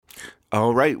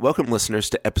All right. Welcome, listeners,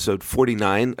 to episode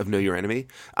 49 of Know Your Enemy.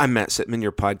 I'm Matt Sitman,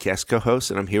 your podcast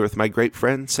co-host, and I'm here with my great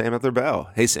friend, Sam Ether-Bell.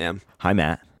 Hey, Sam. Hi,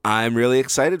 Matt. I'm really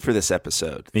excited for this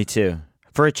episode. Me too.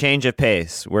 For a change of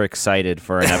pace, we're excited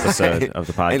for an episode of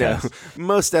the podcast. I know.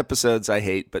 Most episodes I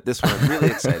hate, but this one I'm really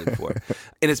excited for.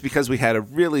 And it's because we had a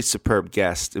really superb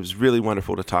guest. It was really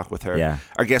wonderful to talk with her. Yeah.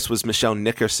 Our guest was Michelle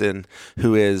Nickerson,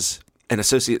 who is an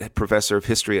associate professor of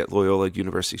history at Loyola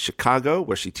University Chicago,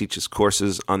 where she teaches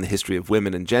courses on the history of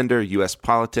women and gender, U.S.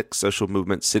 politics, social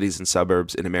movements, cities and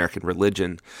suburbs, and American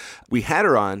religion. We had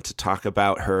her on to talk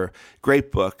about her great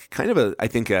book, kind of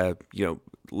a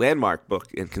landmark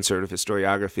book in conservative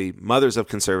historiography, Mothers of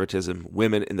Conservatism,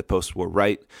 Women in the Post-War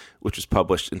Right, which was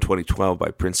published in 2012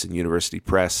 by Princeton University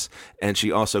Press. And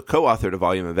she also co-authored a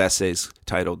volume of essays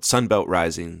titled Sunbelt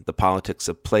Rising, The Politics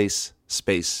of Place,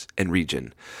 Space, and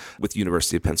Region with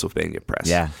University of Pennsylvania Press.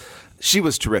 Yeah. She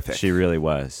was terrific. She really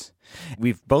was.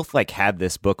 We've both had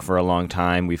this book for a long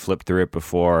time. We flipped through it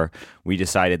before. We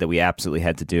decided that we absolutely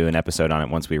had to do an episode on it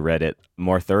once we read it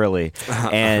more thoroughly.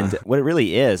 And what it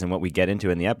really is, and what we get into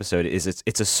in the episode, is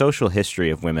it's a social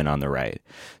history of women on the right.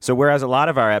 So whereas a lot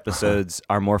of our episodes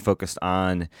are more focused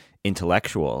on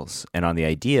intellectuals and on the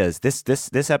ideas,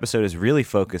 this episode is really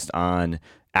focused on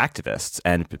activists,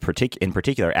 and in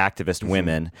particular activist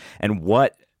women, and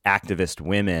what activist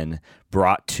women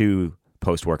brought to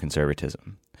post-war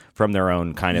conservatism from their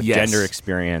own kind of gender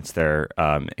experience, their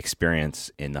experience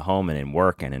in the home and in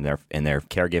work and in their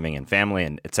caregiving and family,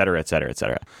 and et cetera, et cetera, et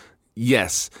cetera.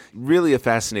 Yes, really a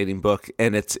fascinating book.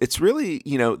 And it's really,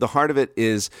 the heart of it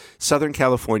is Southern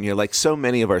California. Like so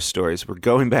many of our stories, we're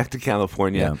going back to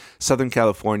California, Southern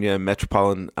California,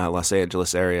 metropolitan Los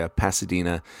Angeles area,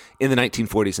 Pasadena, in the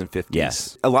 1940s and 50s.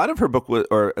 Yes. A lot of her book,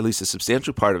 or at least a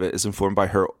substantial part of it, is informed by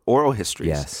her oral histories.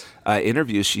 Yes.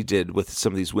 Interviews she did with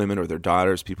some of these women or their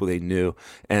daughters, people they knew.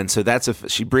 And so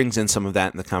she brings in some of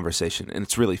that in the conversation, and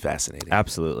it's really fascinating.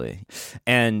 Absolutely.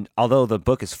 And although the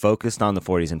book is focused on the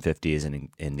 40s and 50s and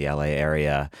in the LA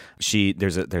area,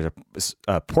 there's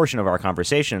a portion of our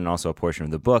conversation and also a portion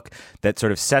of the book that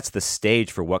sort of sets the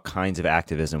stage for what kinds of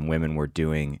activism women were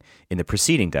doing in the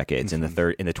preceding decades, in the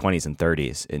 20s and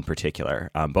 30s in particular,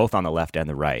 both on the left and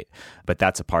the right. But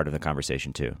that's a part of the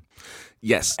conversation too.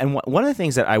 Yes. And one of the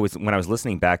things that when I was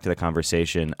listening back to the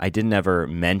conversation, I didn't ever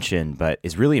mention, but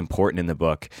is really important in the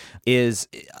book, is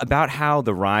about how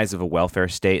the rise of a welfare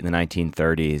state in the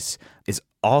 1930s is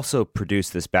also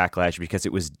produced this backlash because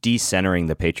it was decentering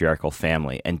the patriarchal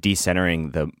family and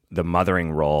decentering the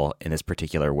mothering role in this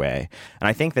particular way. And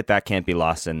I think that can't be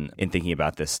lost in thinking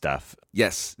about this stuff.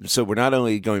 Yes. So we're not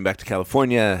only going back to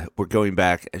California, we're going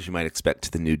back, as you might expect,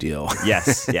 to the New Deal.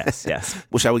 Yes.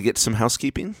 Well, shall we get to some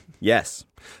housekeeping? Yes.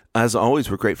 As always,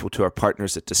 we're grateful to our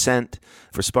partners at Dissent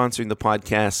for sponsoring the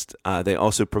podcast. They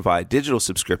also provide digital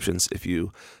subscriptions if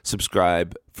you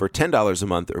subscribe for $10 a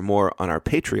month or more on our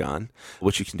Patreon,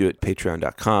 which you can do at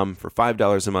patreon.com. For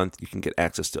 $5 a month, you can get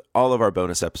access to all of our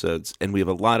bonus episodes, and we have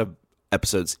a lot of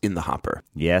episodes in the hopper.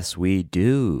 Yes, we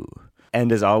do.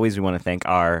 And as always, we want to thank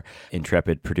our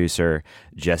intrepid producer,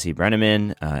 Jesse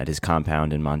Brenneman, at his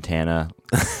compound in Montana.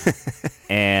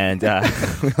 And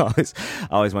we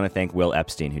always want to thank Will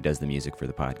Epstein, who does the music for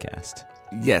the podcast.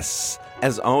 Yes.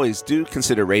 As always, do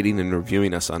consider rating and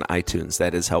reviewing us on iTunes.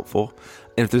 That is helpful.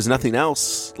 And if there's nothing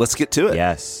else, let's get to it.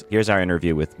 Yes. Here's our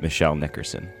interview with Michelle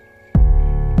Nickerson.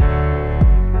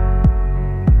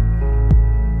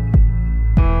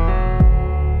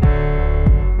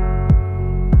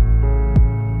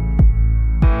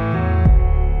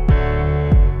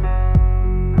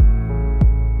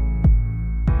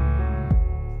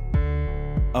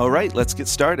 All right, let's get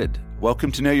started.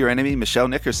 Welcome to Know Your Enemy, Michelle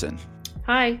Nickerson.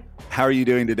 Hi. How are you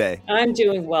doing today? I'm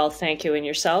doing well, thank you. And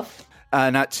yourself?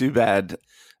 Not too bad.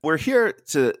 We're here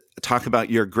to talk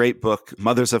about your great book,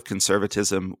 Mothers of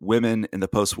Conservatism, Women in the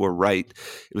Post-War Right.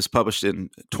 It was published in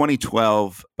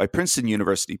 2012 by Princeton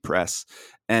University Press.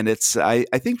 And it's, I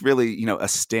think, really, a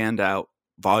standout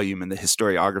volume in the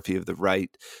historiography of the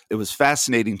right. It was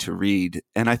fascinating to read.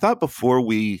 And I thought before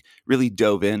we really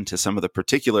dove into some of the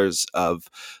particulars of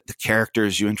the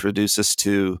characters you introduce us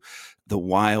to, the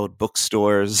wild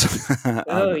bookstores,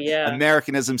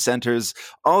 Americanism centers,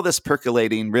 all this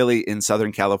percolating really in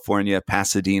Southern California,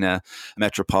 Pasadena,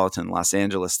 metropolitan Los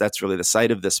Angeles. That's really the site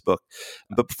of this book.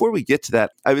 But before we get to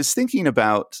that, I was thinking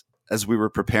about, as we were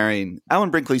preparing,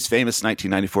 Alan Brinkley's famous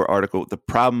 1994 article, The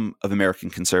Problem of American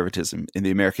Conservatism, in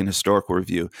the American Historical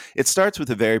Review. It starts with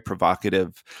a very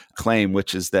provocative claim,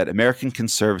 which is that American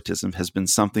conservatism has been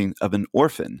something of an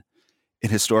orphan in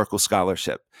historical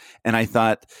scholarship. And I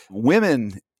thought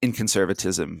women in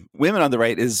conservatism. Women on the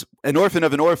right is an orphan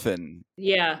of an orphan.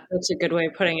 Yeah, that's a good way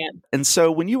of putting it. And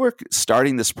so when you were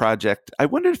starting this project, I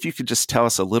wondered if you could just tell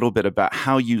us a little bit about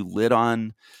how you lit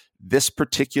on this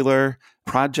particular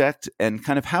project and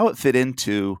kind of how it fit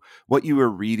into what you were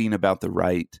reading about the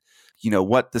right,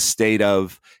 what the state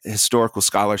of historical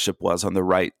scholarship was on the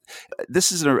right.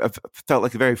 This is felt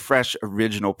like a very fresh,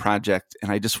 original project,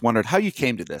 and I just wondered how you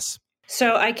came to this.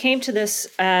 So I came to this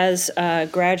as a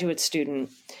graduate student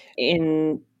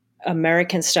in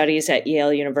American Studies at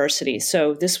Yale University.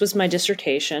 So this was my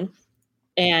dissertation,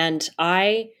 and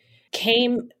I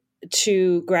came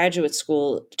to graduate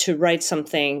school to write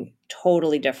something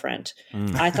totally different.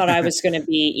 I thought I was going to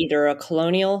be either a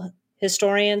colonial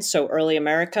historian, so early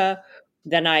America.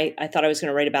 Then I thought I was going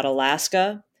to write about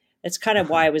Alaska. That's kind of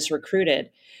why I was recruited.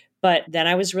 But then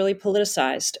I was really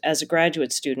politicized as a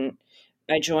graduate student.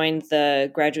 I joined the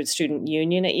Graduate Student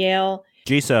Union at Yale.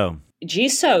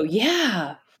 GSO,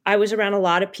 yeah. I was around a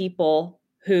lot of people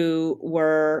who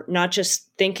were not just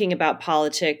thinking about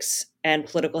politics and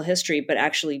political history, but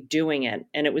actually doing it.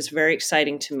 And it was very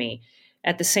exciting to me.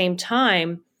 At the same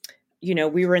time,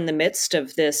 we were in the midst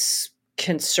of this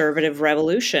conservative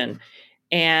revolution.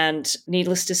 And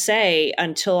needless to say,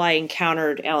 until I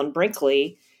encountered Ellen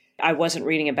Brinkley, I wasn't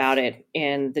reading about it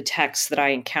in the texts that I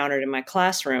encountered in my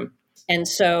classroom. And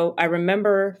so I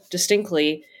remember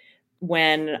distinctly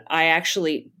when I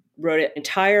actually wrote an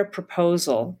entire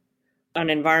proposal on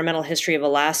environmental history of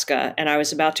Alaska, and I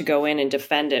was about to go in and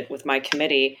defend it with my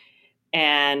committee.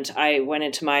 And I went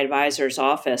into my advisor's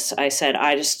office. I said,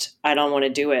 I don't want to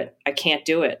do it. I can't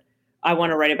do it. I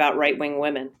want to write about right-wing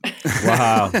women.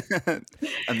 Wow.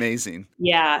 Amazing.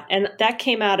 Yeah. And that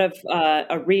came out of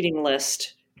a reading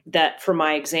list that for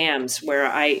my exams where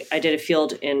I did a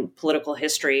field in political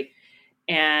history.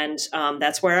 And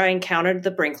that's where I encountered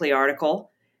the Brinkley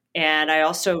article. And I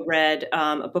also read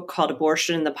a book called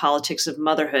Abortion and the Politics of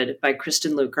Motherhood by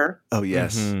Kristen Luker. Oh,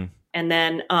 yes. Mm-hmm. And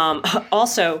then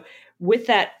also with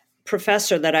that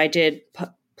professor that I did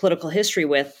political history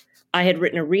with, I had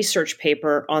written a research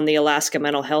paper on the Alaska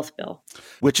Mental Health Bill.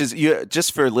 Which is,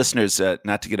 just for listeners,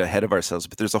 not to get ahead of ourselves,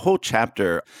 but there's a whole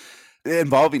chapter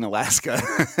involving Alaska.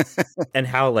 And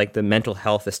how the mental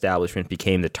health establishment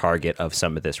became the target of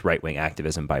some of this right-wing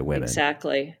activism by women.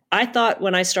 Exactly. I thought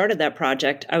when I started that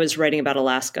project, I was writing about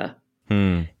Alaska.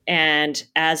 And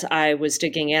as I was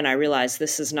digging in, I realized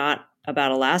this is not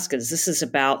about Alaskans. This is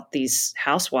about these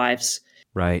housewives,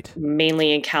 right,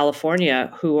 mainly in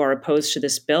California, who are opposed to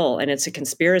this bill. And it's a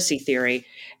conspiracy theory.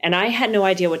 And I had no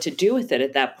idea what to do with it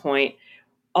at that point.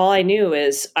 All I knew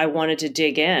is I wanted to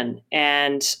dig in.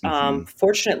 And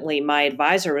fortunately, my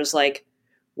advisor was like,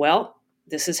 well,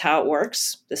 this is how it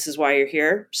works. This is why you're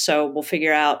here. So we'll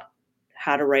figure out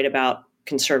how to write about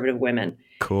conservative women.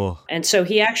 Cool. And so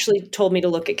he actually told me to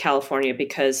look at California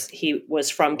because he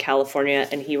was from California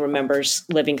and he remembers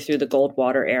living through the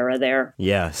Goldwater era there.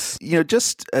 Yes.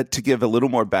 Just to give a little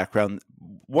more background,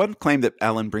 one claim that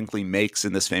Ellen Brinkley makes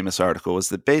in this famous article is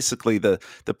that basically the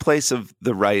place of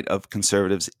the right of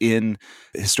conservatives in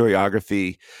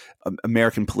historiography,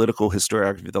 American political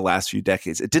historiography of the last few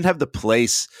decades, it didn't have the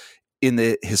place in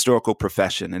the historical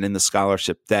profession and in the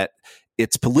scholarship that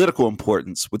its political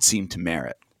importance would seem to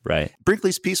merit. Right.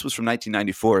 Brinkley's piece was from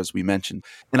 1994, as we mentioned.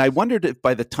 And I wondered if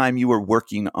by the time you were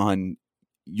working on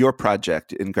your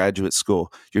project in graduate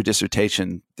school, your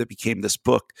dissertation that became this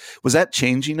book, was that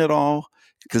changing at all?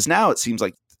 Because now it seems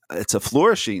like it's a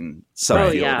flourishing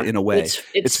subfield in a way.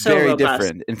 It's so very robust.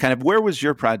 different. And kind of where was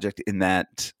your project in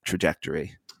that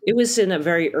trajectory? It was in a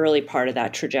very early part of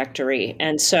that trajectory.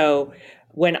 And so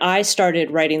when I started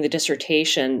writing the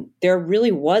dissertation, there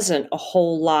really wasn't a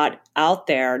whole lot out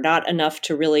there, not enough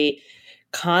to really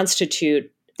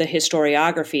constitute the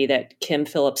historiography that Kim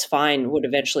Phillips Fine would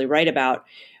eventually write about.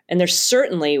 And there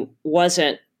certainly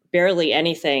wasn't barely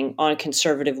anything on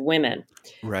conservative women.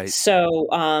 Right. So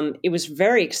it was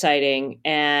very exciting.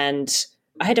 And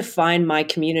I had to find my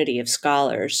community of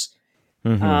scholars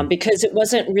because it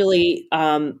wasn't really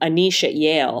a niche at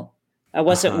Yale. I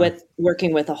wasn't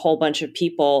working with a whole bunch of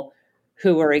people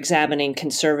who were examining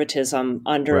conservatism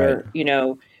under,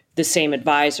 the same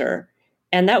advisor.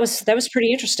 And that was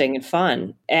pretty interesting and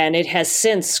fun. And it has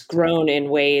since grown in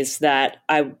ways that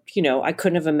I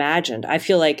couldn't have imagined. I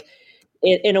feel like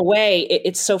in a way,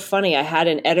 it's so funny. I had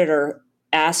an editor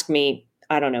ask me,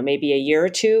 I don't know, maybe a year or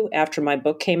two after my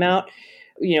book came out,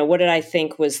 what did I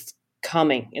think was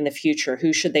coming in the future?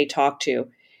 Who should they talk to?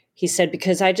 He said,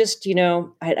 because I just,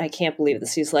 I can't believe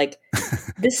this. He's like,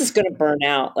 This is going to burn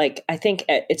out. Like, I think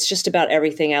it's just about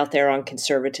everything out there on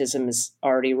conservatism is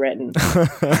already written.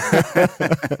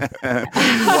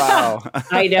 Wow.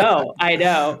 I know.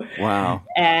 Wow.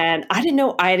 And I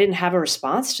didn't have a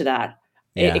response to that.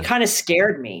 Yeah. It kind of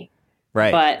scared me.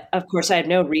 Right. But of course, I had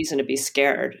no reason to be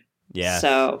scared. Yeah.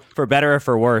 So, for better or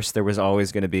for worse, there was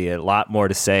always going to be a lot more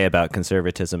to say about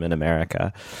conservatism in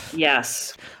America.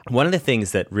 yes. One of the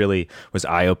things that really was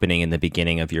eye-opening in the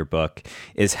beginning of your book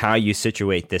is how you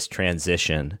situate this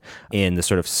transition in the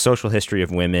sort of social history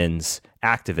of women's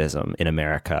activism in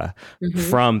America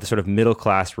from the sort of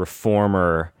middle-class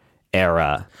reformer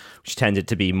era, which tended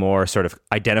to be more sort of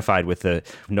identified with the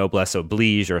noblesse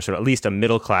oblige, or sort of at least a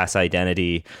middle-class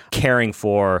identity, caring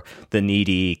for the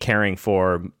needy, caring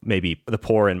for maybe the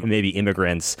poor and maybe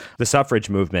immigrants, the suffrage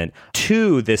movement,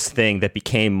 to this thing that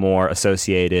became more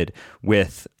associated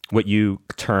with what you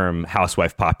term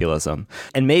housewife populism.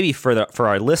 And maybe for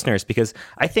our listeners, because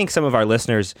I think some of our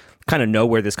listeners kind of know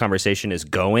where this conversation is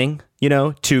going,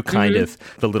 to kind of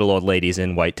the little old ladies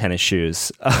in white tennis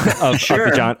shoes of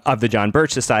the John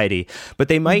Birch Society, but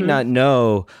they might not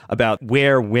know about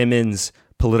where women's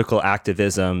political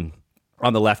activism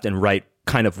on the left and right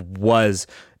kind of was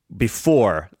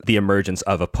before the emergence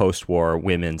of a post-war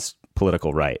women's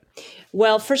political right.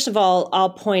 Well, first of all, I'll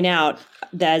point out,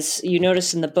 as you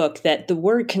notice in the book, that the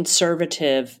word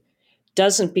conservative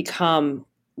doesn't become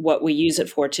what we use it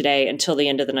for today until the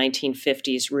end of the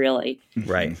 1950s, really.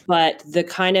 Right. But the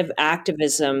kind of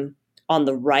activism on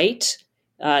the right,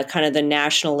 kind of the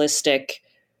nationalistic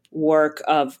work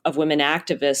of women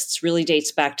activists, really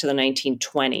dates back to the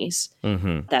 1920s,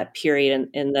 that period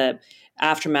in the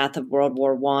aftermath of World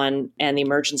War I and the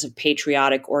emergence of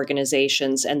patriotic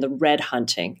organizations and the red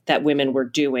hunting that women were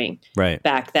doing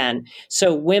back then.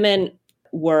 So women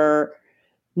were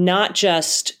not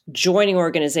just joining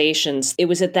organizations. It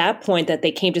was at that point that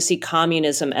they came to see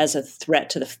communism as a threat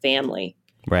to the family.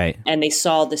 Right. And they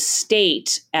saw the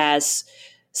state as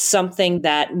something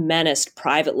that menaced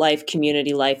private life,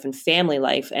 community life, and family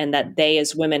life, and that they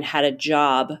as women had a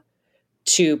job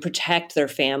to protect their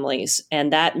families.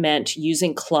 And that meant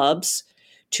using clubs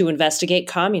to investigate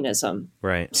communism.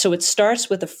 Right. So it starts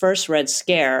with the first Red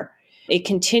Scare. It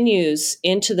continues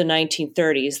into the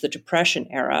 1930s, the Depression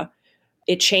era.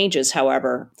 It changes,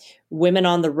 however. Women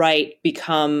on the right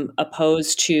become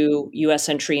opposed to U.S.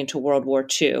 entry into World War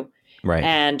II. Right.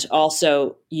 And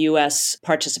also U.S.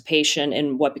 participation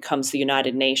in what becomes the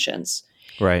United Nations.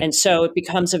 Right. And so it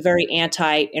becomes a very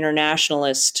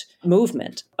anti-internationalist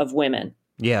movement of women.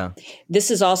 Yeah. This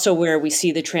is also where we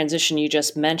see the transition you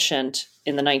just mentioned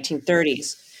in the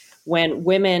 1930s, when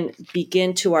women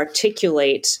begin to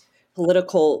articulate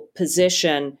political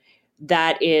position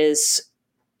that is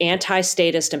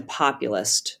anti-statist and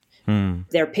populist.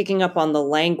 They're picking up on the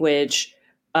language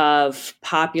of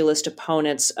populist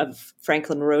opponents of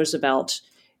Franklin Roosevelt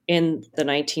in the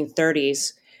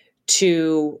 1930s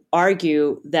to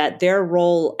argue that their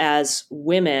role as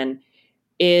women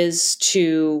is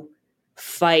to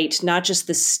fight not just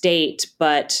the state,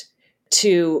 but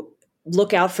to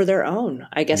look out for their own,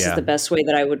 I guess is the best way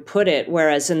that I would put it.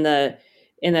 Whereas in the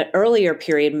earlier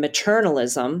period,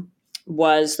 maternalism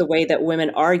was the way that women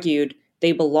argued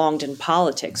they belonged in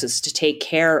politics, is to take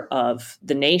care of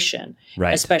the nation,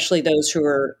 especially those who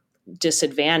are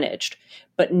disadvantaged.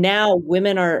 But now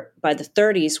by the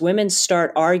 30s, women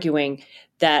start arguing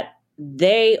that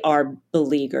they are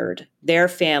beleaguered, their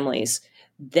families,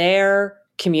 their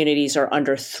communities are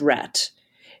under threat.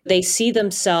 They see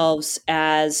themselves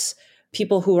as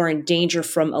people who are in danger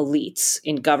from elites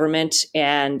in government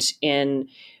and in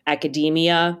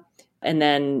academia. And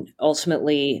then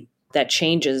ultimately that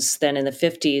changes then in the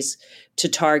 50s to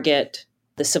target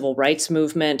the civil rights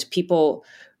movement, people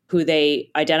who they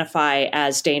identify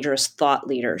as dangerous thought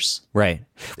leaders. Right.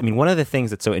 I mean, one of the things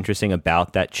that's so interesting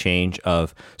about that change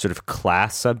of sort of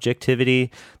class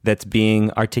subjectivity that's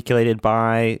being articulated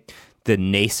by the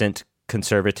nascent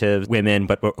conservative women,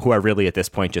 but who are really at this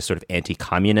point just sort of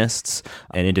anti-communists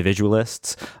and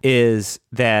individualists, is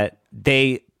that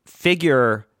they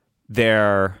figure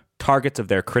their targets of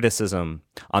their criticism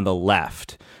on the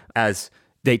left as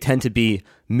they tend to be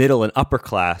middle and upper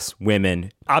class women,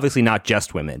 obviously not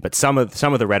just women, but some of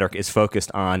the rhetoric is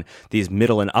focused on these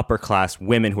middle and upper class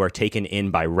women who are taken in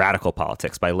by radical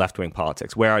politics, by left-wing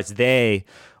politics, whereas they,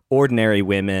 ordinary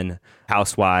women,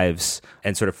 housewives,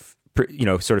 and sort of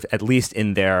at least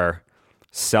in their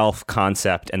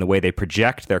self-concept and the way they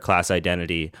project their class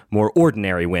identity, more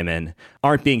ordinary women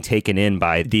aren't being taken in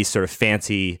by these sort of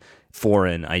fancy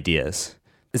foreign ideas.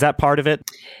 Is that part of it?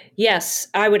 Yes,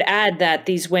 I would add that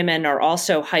these women are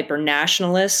also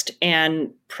hyper-nationalist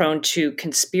and prone to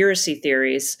conspiracy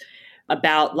theories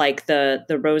about like the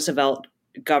Roosevelt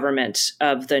government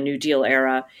of the New Deal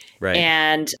era. Right.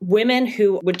 And women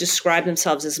who would describe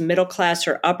themselves as middle class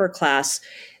or upper class,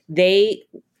 they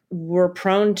were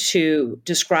prone to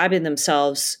describing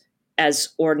themselves as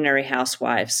ordinary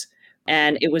housewives.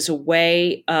 And it was a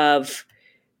way of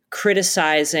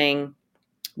criticizing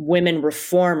women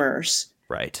reformers,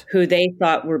 right, who they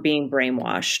thought were being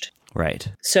brainwashed.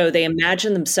 Right. So they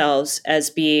imagined themselves as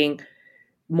being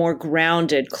more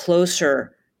grounded,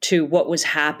 closer to what was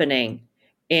happening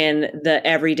in the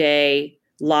everyday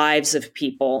lives of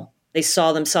people. They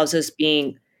saw themselves as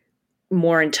being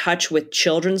more in touch with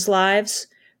children's lives.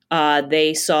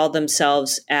 They saw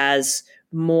themselves as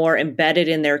more embedded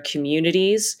in their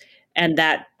communities, and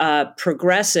that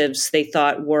progressives, they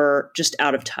thought, were just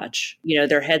out of touch. You know,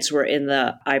 their heads were in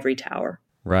the ivory tower.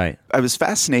 Right. I was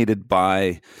fascinated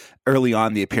by early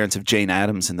on the appearance of Jane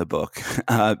Addams in the book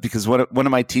because one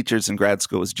of my teachers in grad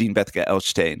school was Jean Bethke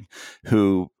Elshtain,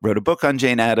 who wrote a book on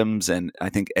Jane Addams and I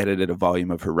think edited a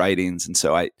volume of her writings. And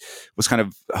so I was kind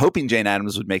of hoping Jane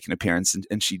Addams would make an appearance,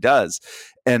 and she does.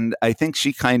 And I think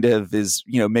she kind of is,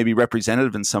 maybe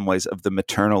representative in some ways of the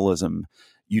maternalism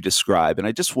you describe. And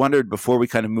I just wondered, before we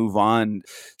kind of move on,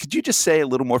 could you just say a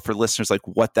little more for listeners, like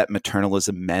what that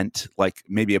maternalism meant, like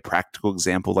maybe a practical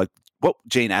example, like what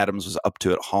Jane Addams was up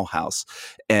to at Hull House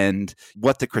and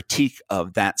what the critique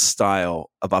of that style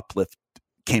of uplift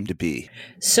came to be?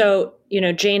 So,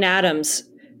 Jane Addams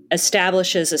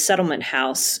establishes a settlement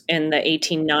house in the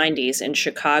 1890s in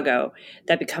Chicago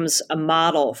that becomes a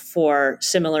model for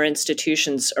similar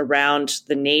institutions around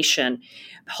the nation.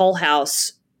 Hull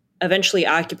House eventually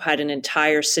occupied an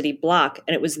entire city block,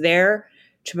 and it was there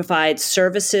to provide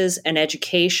services and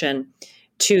education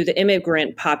to the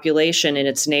immigrant population in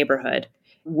its neighborhood.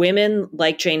 Women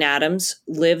like Jane Addams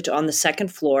lived on the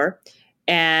second floor,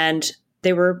 and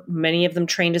they were, many of them,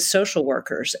 trained as social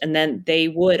workers. And then they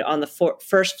would, on the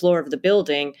first floor of the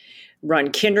building, run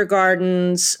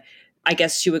kindergartens, I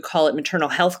guess you would call it maternal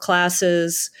health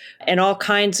classes, and all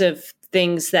kinds of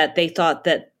things that they thought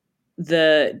that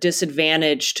the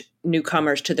disadvantaged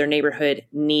newcomers to their neighborhood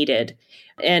needed.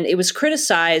 And it was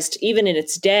criticized, even in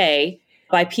its day,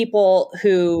 by people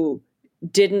who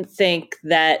didn't think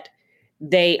that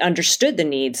they understood the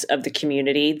needs of the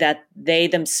community, that they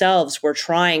themselves were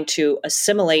trying to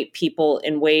assimilate people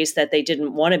in ways that they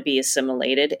didn't want to be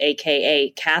assimilated, aka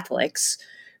Catholics,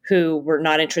 who were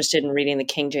not interested in reading the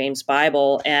King James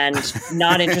Bible and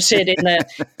not interested in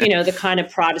the kind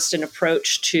of Protestant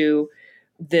approach to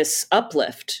this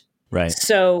uplift. Right.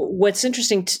 So what's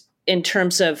interesting in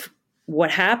terms of what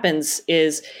happens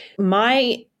is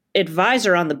my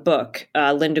advisor on the book,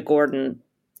 Linda Gordon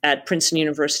at Princeton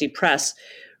University Press,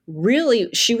 really,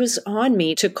 she was on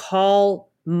me to call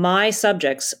my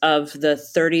subjects of the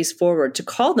 30s forward, to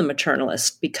call them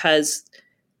maternalist, because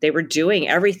they were doing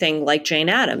everything like Jane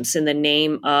Addams in the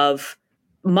name of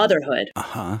motherhood,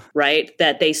 right?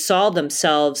 That they saw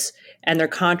themselves and their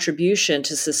contribution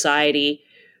to society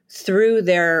through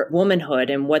their womanhood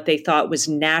and what they thought was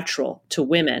natural to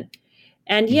women.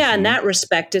 And in that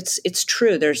respect, it's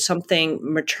true. There's something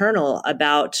maternal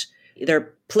about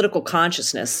their political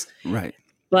consciousness. Right.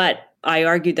 But I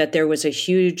argued that there was a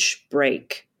huge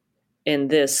break in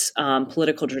this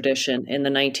political tradition in the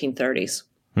 1930s.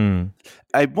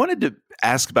 I wanted to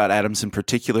ask about Addams in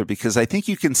particular, because I think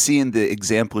you can see in the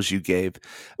examples you gave,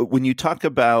 when you talk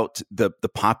about the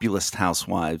populist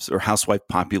housewives or housewife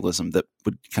populism that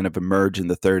would kind of emerge in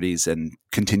the 30s and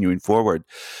continuing forward,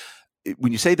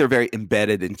 when you say they're very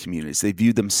embedded in communities, they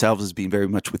view themselves as being very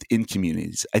much within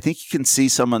communities. I think you can see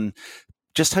someone,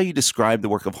 just how you describe the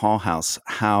work of Hull House,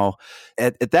 how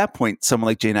at that point, someone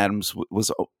like Jane Addams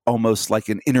was almost like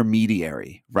an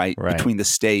intermediary, right, between the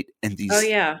state and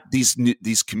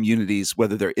these communities,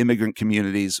 whether they're immigrant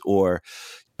communities or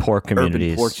poor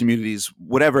communities, urban poor communities,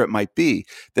 whatever it might be.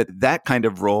 That kind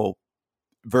of role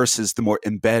versus the more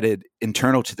embedded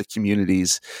internal to the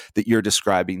communities that you're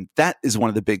describing, that is one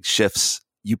of the big shifts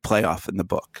you play off in the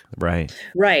book. Right.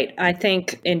 Right. I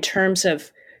think in terms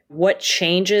of what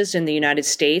changes in the United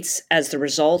States as the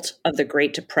result of the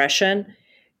Great Depression,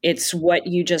 it's what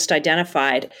you just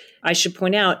identified. I should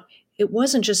point out, it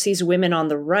wasn't just these women on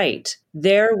the right.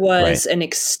 There was an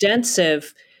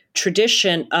extensive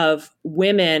tradition of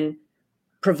women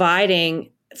providing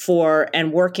for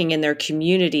and working in their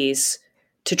communities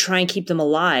to try and keep them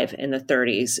alive in the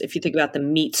 30s. If you think about the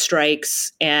meat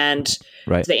strikes and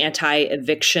the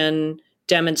anti-eviction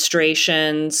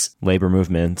demonstrations, labor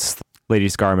movements,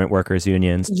 ladies' garment workers'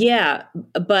 unions. Yeah,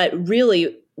 but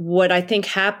really what I think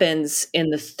happens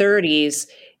in the 30s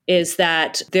is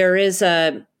that there is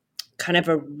a kind of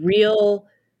a real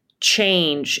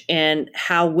change in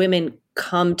how women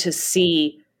come to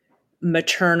see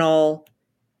maternal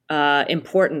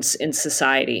importance in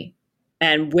society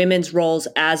and women's roles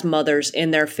as mothers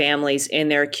in their families, in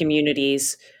their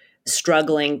communities,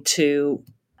 struggling to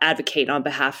advocate on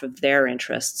behalf of their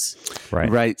interests.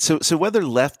 Right. So whether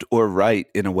left or right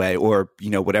in a way, or,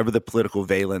 whatever the political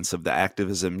valence of the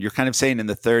activism, you're kind of saying in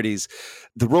the 30s,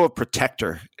 the role of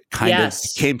protector kind of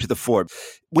came to the fore,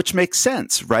 which makes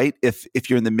sense, right? If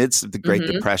you're in the midst of the Great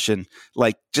Depression,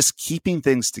 like just keeping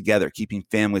things together, keeping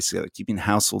families together, keeping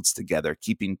households together,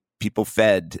 keeping people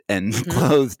fed and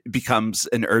clothed becomes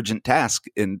an urgent task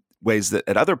in ways that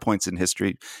at other points in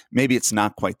history, maybe it's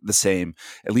not quite the same,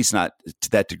 at least not to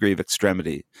that degree of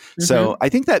extremity. So I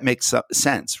think that makes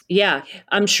sense. Yeah,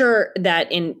 I'm sure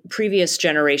that in previous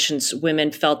generations,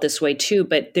 women felt this way too,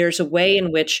 but there's a way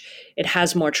in which it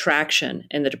has more traction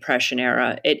in the Depression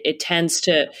era. It tends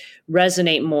to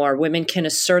resonate more. Women can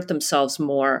assert themselves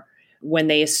more when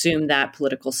they assume that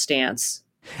political stance.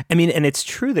 I mean, and it's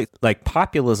true that like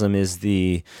populism is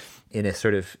in a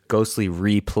sort of ghostly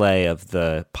replay of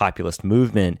the populist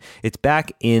movement, it's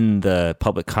back in the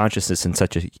public consciousness in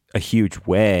such a huge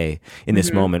way in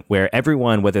this moment where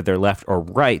everyone, whether they're left or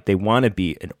right, they want to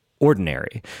be an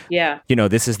ordinary. Yeah.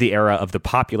 This is the era of the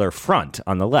Popular Front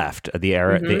on the left, the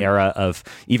era of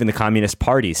even the Communist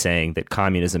Party saying that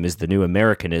communism is the new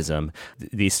Americanism.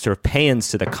 These sort of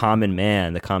paeans to the common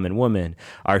man, the common woman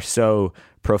are so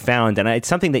profound. And it's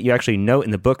something that you actually note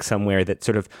in the book somewhere, that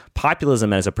sort of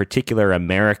populism as a particular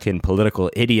American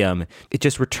political idiom, it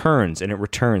just returns and it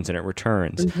returns and it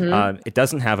returns. It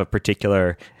doesn't have a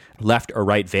particular left or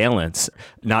right valence,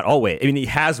 not always. I mean, it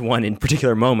has one in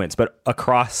particular moments, but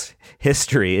across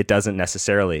history, it doesn't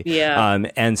necessarily. Yeah.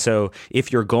 And so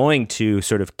if you're going to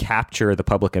sort of capture the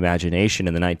public imagination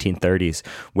in the 1930s,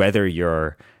 whether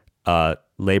you're a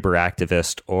labor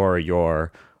activist or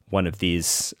you're one of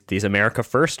these America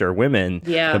First or women,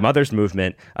 the mothers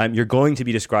movement, you're going to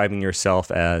be describing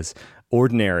yourself as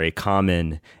ordinary,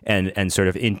 common, and sort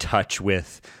of in touch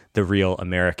with the real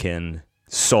American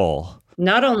soul.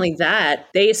 Not only that,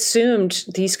 they assumed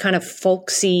these kind of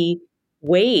folksy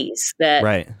ways that,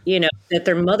 that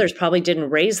their mothers probably didn't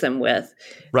raise them with.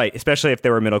 Right, especially if they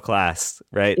were middle class,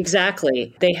 right?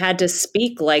 Exactly. They had to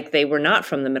speak like they were not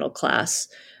from the middle class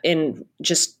in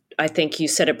just, I think you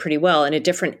said it pretty well, in a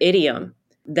different idiom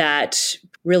that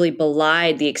really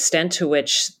belied the extent to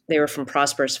which they were from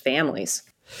prosperous families.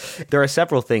 There are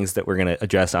several things that we're going to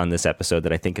address on this episode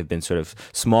that I think have been sort of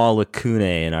small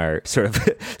lacunae in our sort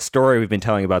of story we've been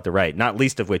telling about the right, not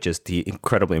least of which is the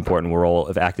incredibly important role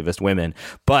of activist women.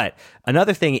 But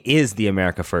another thing is the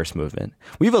America First movement.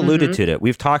 We've alluded to it.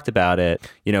 We've talked about it.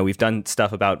 We've done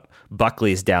stuff about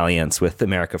Buckley's dalliance with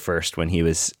America First when he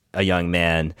was a young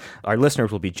man. Our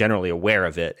listeners will be generally aware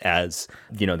of it as,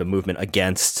 the movement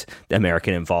against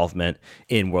American involvement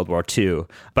in World War II.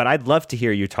 But I'd love to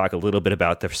hear you talk a little bit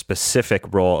about the specific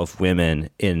role of women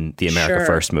in the America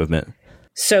First movement.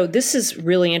 So this is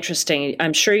really interesting.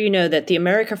 I'm sure you know that the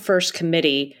America First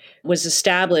Committee was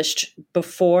established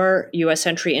before U.S.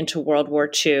 entry into World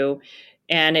War II,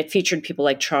 and it featured people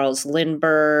like Charles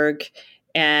Lindbergh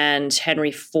and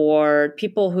Henry Ford,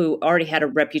 people who already had a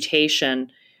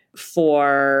reputation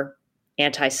for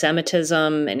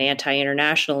anti-Semitism and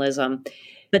anti-internationalism.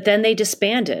 But then they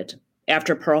disbanded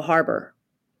after Pearl Harbor.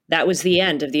 That was the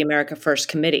end of the America First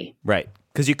Committee. Right.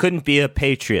 Because you couldn't be a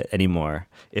patriot anymore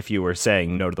if you were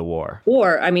saying no to the war.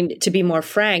 Or, to be more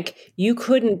frank, you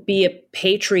couldn't be a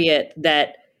patriot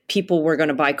that people were going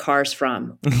to buy cars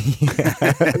from.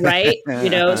 Right?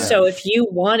 So if you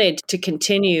wanted to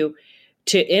continue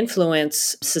to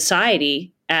influence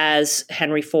society as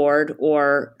Henry Ford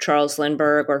or Charles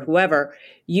Lindbergh or whoever,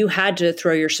 you had to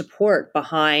throw your support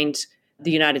behind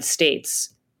the United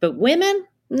States. But women,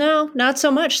 no, not so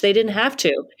much. They didn't have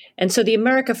to. And so the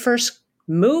America First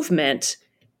movement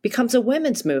becomes a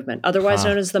women's movement, otherwise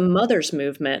known as the Mothers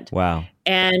Movement. Wow.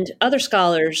 And other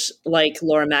scholars like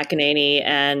Laura McEnany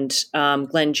and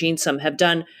Glenn Jeansome have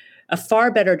done a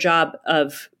far better job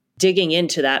of digging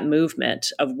into that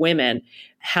movement of women,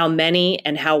 how many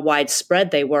and how widespread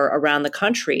they were around the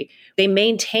country. They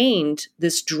maintained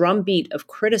this drumbeat of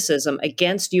criticism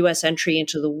against U.S. entry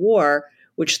into the war,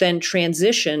 which then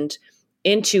transitioned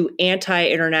into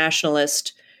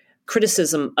anti-internationalist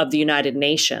criticism of the United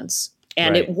Nations.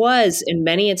 And it was, in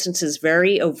many instances,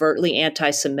 very overtly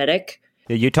anti-Semitic.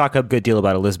 You talk a good deal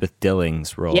about Elizabeth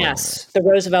Dilling's role. Yes, the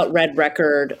Roosevelt Red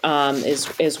Record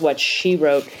is what she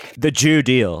wrote. The Jew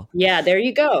deal. Yeah, there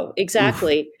you go.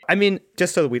 Exactly. Oof. I mean,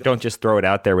 just so that we don't just throw it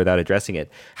out there without addressing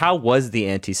it, how was the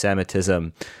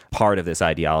anti-Semitism part of this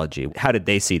ideology? How did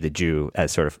they see the Jew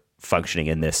as sort of functioning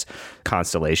in this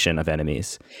constellation of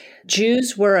enemies?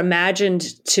 Jews were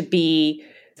imagined to be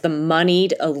the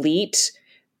moneyed elite,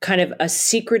 kind of a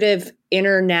secretive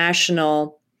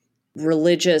international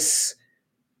religious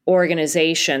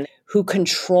organization who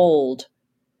controlled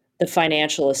the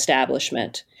financial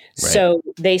establishment. Right. So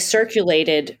they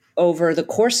circulated over the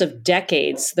course of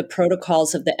decades the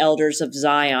protocols of the Elders of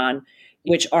Zion,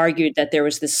 which argued that there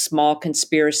was this small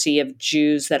conspiracy of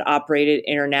Jews that operated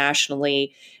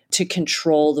internationally to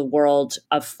control the world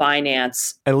of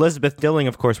finance. Elizabeth Dilling,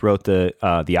 of course, wrote the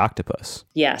Octopus.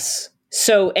 Yes.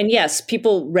 So, and yes,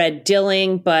 people read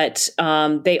Dilling, but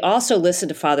they also listened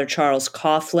to Father Charles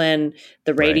Coughlin,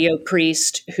 the radio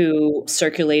priest who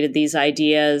circulated these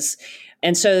ideas.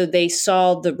 And so they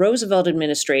saw the Roosevelt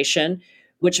administration,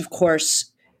 which of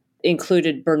course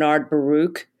included Bernard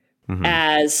Baruch,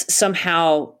 as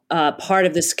somehow part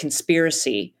of this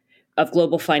conspiracy of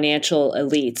global financial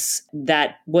elites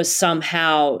that was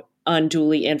somehow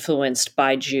unduly influenced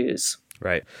by Jews.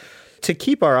 Right. To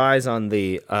keep our eyes on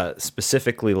the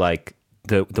specifically like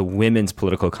the women's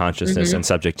political consciousness and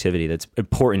subjectivity that's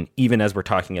important, even as we're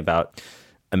talking about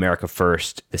America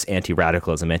First, this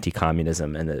anti-radicalism,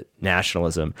 anti-communism, and the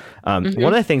nationalism. One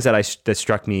of the things that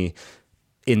struck me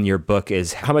in your book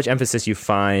is how much emphasis you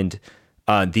find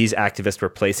these activists were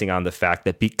placing on the fact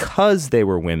that because they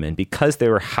were women, because they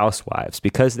were housewives,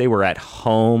 because they were at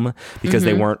home, because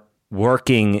they weren't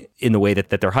working in the way that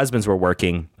their husbands were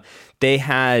working, they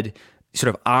had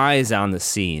sort of eyes on the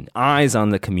scene, eyes on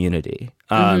the community,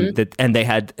 and they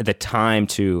had the time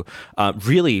to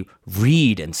really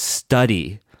read and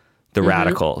study the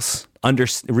radicals,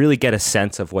 really get a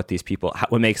sense of what these people,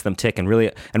 what makes them tick, and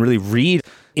really read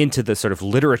into the sort of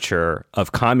literature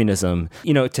of communism.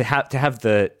 You know, to have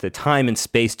the time and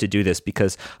space to do this,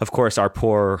 because of course our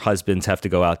poor husbands have to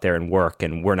go out there and work,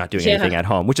 and we're not doing anything at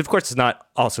home, which of course is not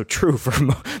also true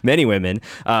for many women.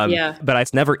 But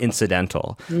it's never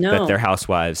incidental that they're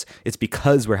housewives. It's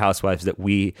because we're housewives that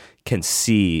we can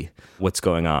see what's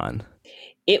going on.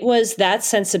 It was that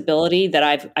sensibility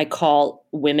that I call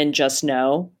women just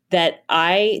know that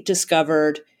I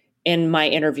discovered in my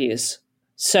interviews.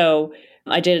 So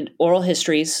I did oral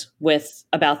histories with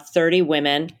about 30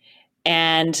 women.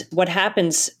 And what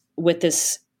happens with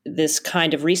this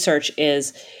kind of research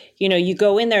is, you know, you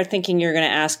go in there thinking you're going to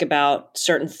ask about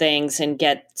certain things and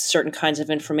get certain kinds of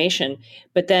information,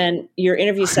 but then your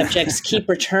interview subjects keep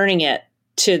returning it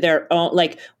to their own,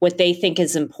 like what they think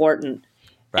is important.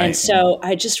 Right. And so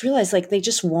I just realized like they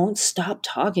just won't stop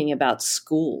talking about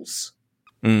schools.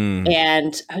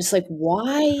 And I was like,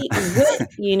 why?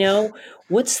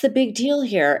 What's the big deal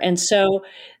here? And so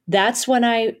that's when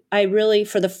I really,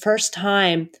 for the first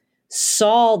time,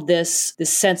 saw this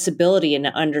sensibility and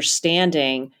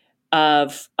understanding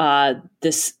of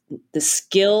the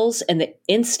skills and the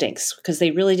instincts, because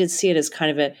they really did see it as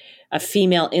kind of a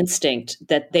female instinct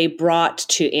that they brought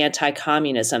to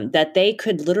anti-communism, that they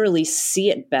could literally see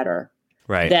it better.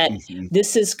 Right. That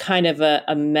this is kind of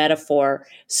a metaphor.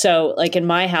 So like in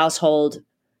my household,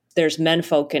 there's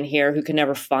menfolk in here who can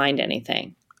never find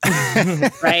anything.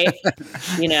 Right.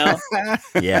 You know?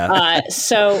 Yeah.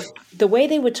 So the way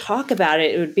they would talk about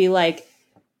it would be like,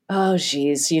 oh,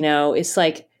 geez, you know, it's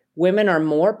like women are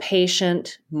more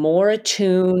patient, more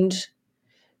attuned.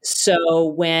 So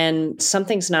when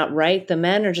something's not right, the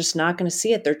men are just not going to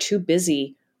see it. They're too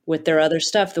busy with their other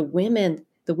stuff. The women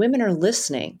are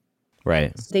listening.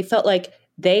 Right. They felt like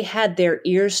they had their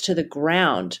ears to the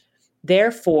ground.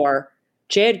 Therefore,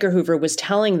 J. Edgar Hoover was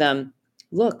telling them,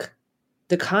 look,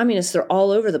 the communists, they're all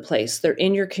over the place. They're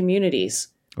in your communities.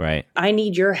 Right. I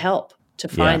need your help to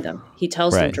find them. He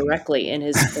tells them directly in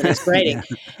his writing.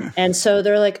 And so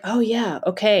they're like, oh, yeah,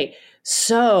 okay.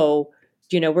 So,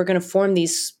 you know, we're going to form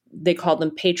these, they called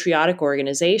them patriotic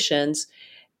organizations,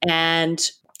 and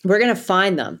we're going to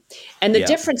find them. And the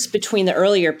difference between the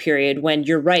earlier period, when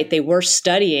you're right, they were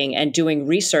studying and doing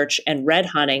research and red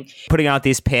hunting, putting out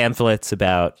these pamphlets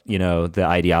about, you know, the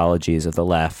ideologies of the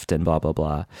left and blah, blah,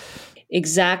 blah.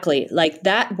 Exactly. Like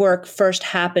that work first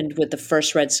happened with the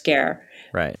first Red Scare.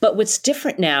 Right. But what's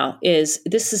different now is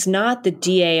this is not the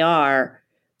DAR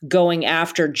going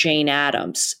after Jane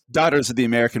Addams. Daughters of the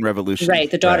American Revolution. Right.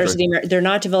 The Daughters of the American. They're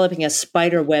not developing a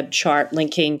spider web chart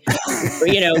linking,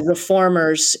 you know,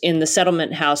 reformers in the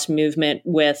settlement house movement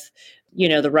with, you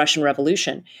know, the Russian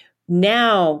Revolution.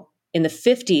 Now, in the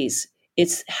 50s,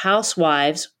 It's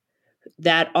housewives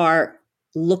that are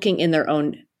looking in their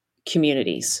own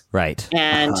communities. Right.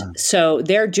 And so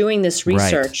they're doing this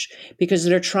research because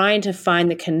they're trying to find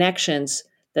the connections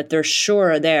that they're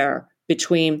sure are there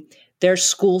between their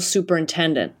school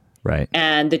superintendent Right.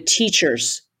 and the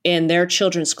teachers in their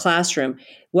children's classroom,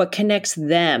 what connects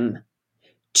them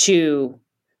to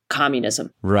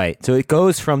communism. Right. So it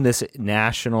goes from this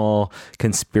national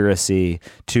conspiracy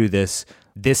to this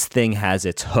thing has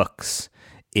its hooks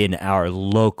in our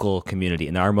local community,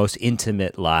 in our most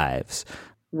intimate lives.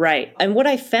 Right. And what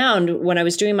I found when I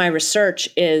was doing my research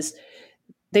is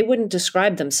they wouldn't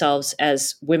describe themselves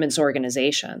as women's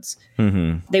organizations.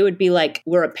 Mm-hmm. They would be like,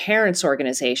 we're a parents'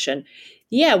 organization.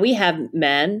 Yeah, we have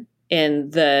men in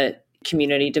the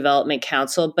Community Development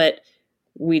Council, but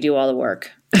we do all the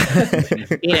work.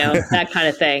 That kind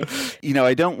of thing.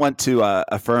 I don't want to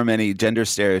affirm any gender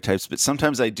stereotypes, but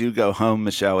sometimes I do go home,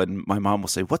 Michelle, and my mom will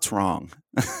say, "What's wrong?"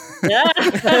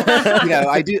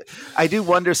 I do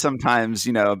wonder sometimes,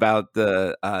 about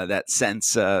the that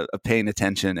sense of paying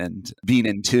attention and being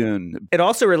in tune. It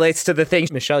also relates to the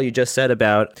things, Michelle, you just said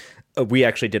about we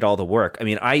actually did all the work. I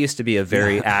mean, I used to be a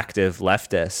very active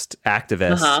leftist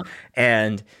activist,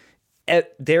 and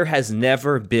there has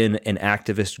never been an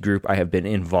activist group I have been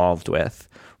involved with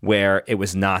where it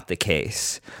was not the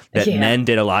case that men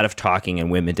did a lot of talking and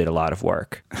women did a lot of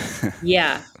work.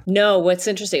 Yeah. No, what's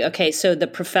interesting. Okay, so the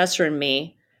professor in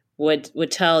me would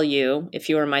tell you, if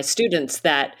you were my students,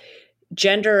 that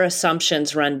gender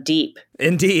assumptions run deep.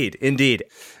 Indeed.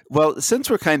 Well, since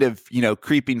we're kind of,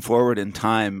 creeping forward in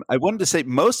time, I wanted to say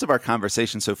most of our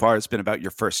conversation so far has been about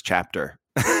your first chapter.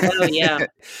 Oh, yeah.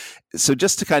 So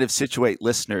just to kind of situate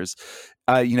listeners,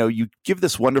 you give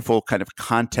this wonderful kind of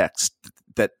context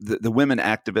that the women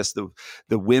activists,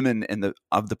 the women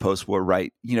of the post-war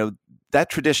right, that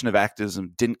tradition of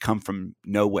activism didn't come from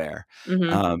nowhere.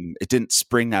 Mm-hmm. It didn't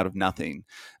spring out of nothing.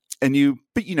 And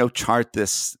chart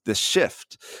this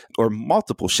shift, or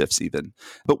multiple shifts even.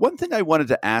 But one thing I wanted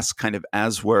to ask, kind of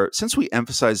since we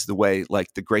emphasize the way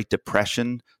like the Great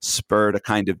Depression spurred a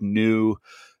kind of new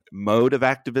mode of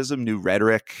activism, new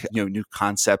rhetoric, new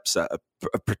concepts, a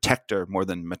protector more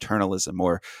than maternalism,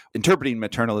 or interpreting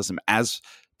maternalism as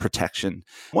protection.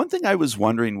 One thing I was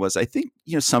wondering was, I think,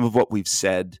 some of what we've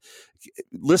said,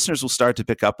 listeners will start to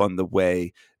pick up on the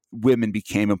way women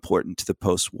became important to the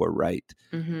post-war right.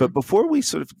 Mm-hmm. But before we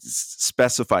sort of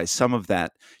specify some of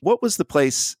that, what was the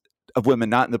place of women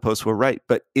not in the post-war right,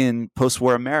 but in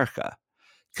post-war America?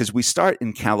 Because we start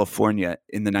in California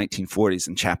in the 1940s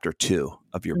in chapter 2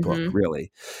 of your book,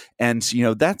 really. And,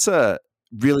 that's a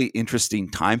really interesting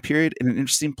time period and an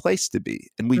interesting place to be.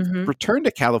 And we've returned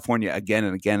to California again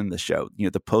and again in the show.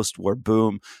 The post-war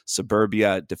boom,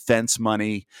 suburbia, defense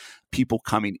money, people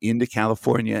coming into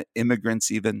California,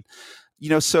 immigrants even.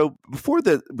 So before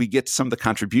we get to some of the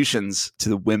contributions to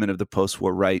the women of the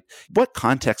post-war right, what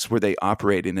contexts were they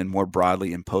operating in more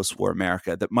broadly in post-war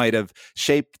America that might have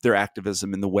shaped their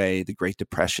activism in the way the Great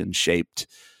Depression shaped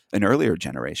an earlier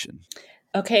generation?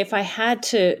 Okay, if I had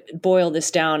to boil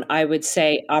this down, I would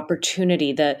say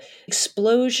opportunity, the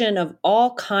explosion of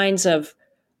all kinds of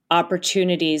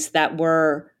opportunities that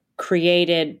were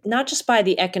created, not just by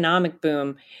the economic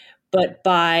boom, but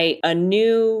by a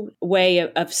new way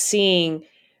of seeing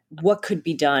what could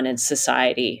be done in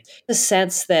society. The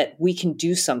sense that we can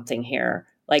do something here,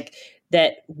 like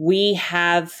that we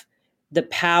have the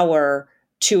power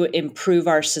to improve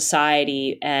our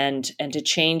society and to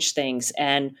change things.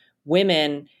 And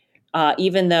women,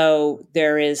 even though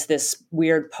there is this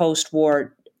weird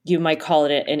post-war, you might call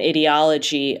it an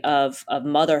ideology of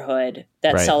motherhood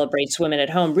that celebrates women at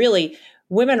home, really,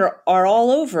 women are all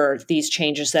over these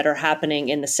changes that are happening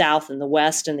in the South and the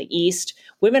West and the East.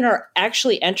 Women are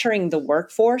actually entering the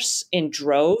workforce in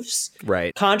droves,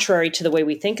 contrary to the way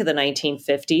we think of the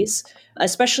 1950s,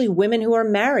 especially women who are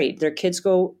married. Their kids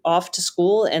go off to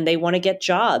school and they want to get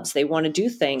jobs. They want to do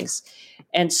things.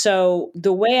 And so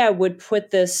the way I would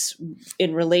put this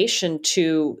in relation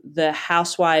to the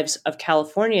housewives of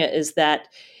California is that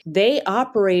they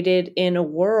operated in a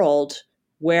world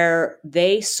where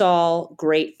they saw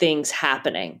great things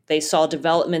happening. They saw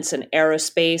developments in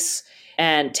aerospace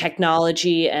and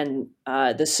technology and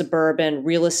the suburban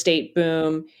real estate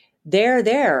boom. They're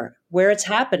there where it's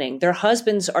happening. Their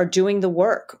husbands are doing the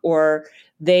work, or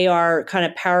they are kind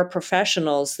of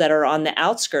paraprofessionals that are on the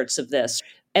outskirts of this.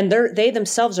 And they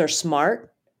themselves are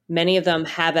smart. Many of them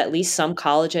have at least some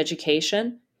college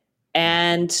education,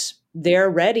 and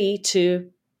they're ready to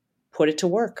put it to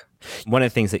work. One of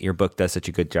the things that your book does such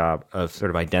a good job of sort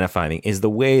of identifying is the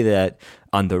way that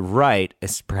on the right,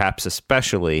 perhaps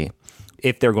especially,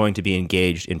 if they're going to be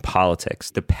engaged in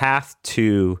politics. The path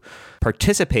to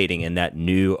participating in that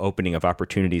new opening of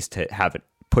opportunities to have it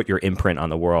put your imprint on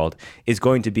the world is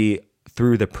going to be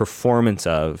through the performance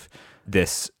of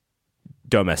this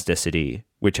domesticity,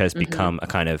 which has become a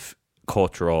kind of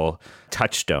cultural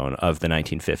touchstone of the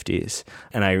 1950s.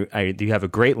 And you have a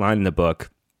great line in the book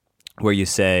where you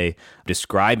say,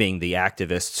 describing the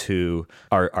activists who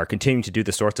are continuing to do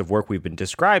the sorts of work we've been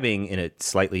describing in a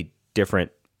slightly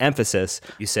different emphasis,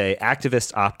 you say,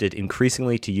 activists opted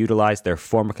increasingly to utilize their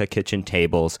Formica kitchen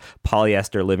tables,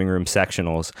 polyester living room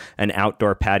sectionals, and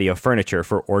outdoor patio furniture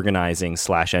for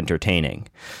organizing/entertaining.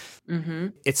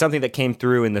 It's something that came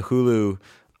through in the Hulu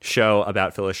show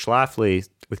about Phyllis Schlafly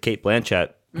with Cate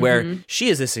Blanchett, where she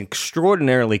is this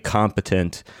extraordinarily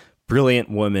competent,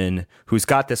 brilliant woman who's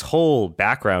got this whole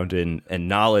background and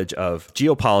knowledge of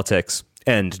geopolitics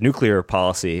and nuclear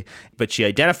policy, but she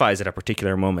identifies at a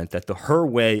particular moment that her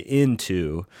way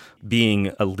into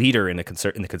being a leader in the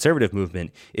conservative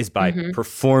movement is by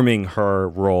performing her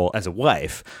role as a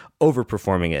wife,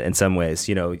 overperforming it in some ways.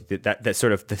 You know, that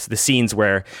sort of the scenes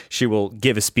where she will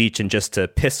give a speech and just to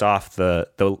piss off the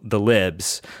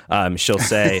libs, she'll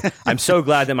say, "I'm so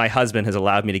glad that my husband has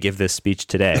allowed me to give this speech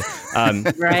today."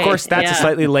 Right, of course, that's a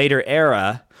slightly later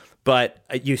era. But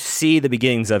you see the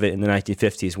beginnings of it in the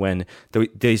 1950s when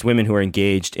these women who are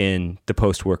engaged in the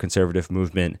post-war conservative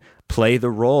movement play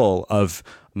the role of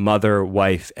mother,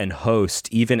 wife, and host,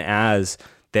 even as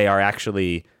they are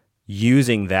actually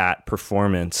using that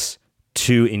performance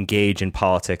to engage in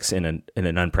politics in an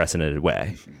unprecedented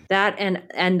way. That and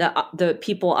the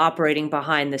people operating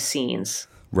behind the scenes.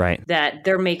 Right. That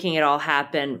they're making it all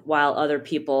happen while other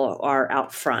people are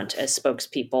out front as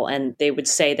spokespeople. And they would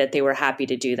say that they were happy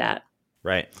to do that.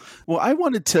 Right. Well, I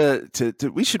wanted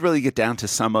to we should really get down to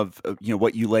some of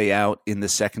what you lay out in the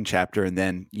second chapter, and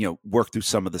then work through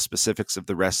some of the specifics of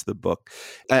the rest of the book.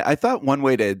 I thought one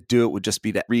way to do it would just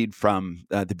be to read from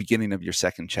the beginning of your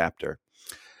second chapter.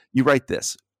 You write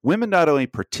this: women not only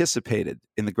participated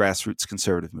in the grassroots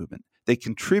conservative movement, they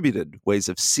contributed ways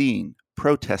of seeing,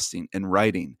 protesting, and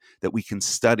writing that we can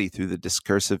study through the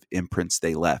discursive imprints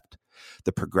they left.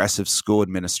 The progressive school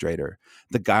administrator,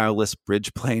 the guileless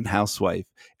bridge-playing housewife,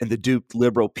 and the duped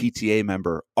liberal PTA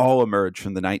member all emerged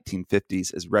from the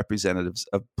 1950s as representatives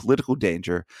of political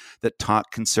danger that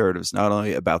taught conservatives not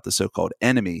only about the so-called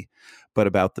enemy, but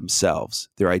about themselves,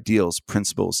 their ideals,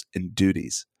 principles, and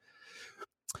duties.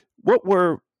 What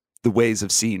were the ways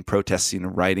of seeing, protesting,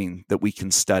 and writing that we can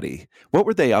study? What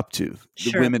were they up to?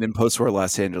 The women in post-war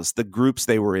Los Angeles, the groups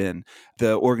they were in,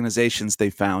 the organizations they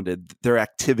founded, their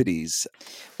activities.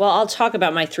 Well, I'll talk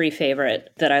about my three favorite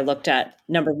that I looked at.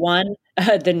 Number one,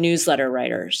 the newsletter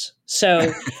writers.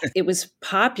 So it was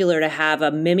popular to have a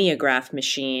mimeograph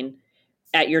machine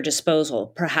at your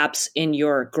disposal, perhaps in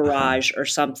your garage or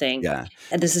something. Yeah.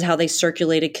 And this is how they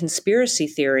circulated conspiracy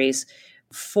theories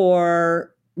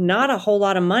for not a whole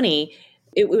lot of money.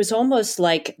 It was almost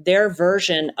like their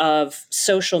version of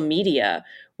social media,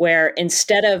 where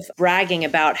instead of bragging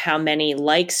about how many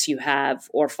likes you have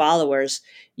or followers,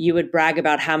 you would brag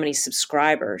about how many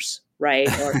subscribers, right?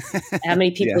 Or how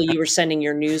many people you were sending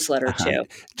your newsletter to.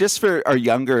 Just for our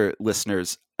younger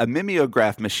listeners, a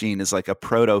mimeograph machine is like a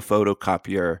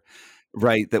proto-photocopier,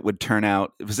 right, that would turn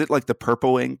out, was it like the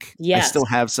purple ink? Yes. I still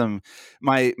have some,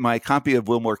 my copy of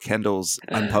Wilmore Kendall's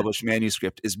unpublished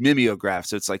manuscript is mimeograph.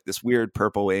 So it's like this weird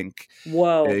purple ink,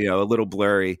 Whoa, a little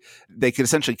blurry. They could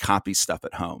essentially copy stuff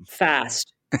at home.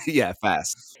 fast. Yeah,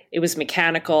 fast. It was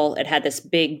mechanical. It had this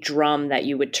big drum that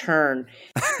you would turn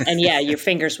and your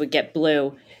fingers would get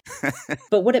blue.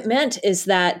 But what it meant is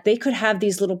that they could have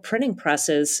these little printing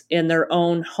presses in their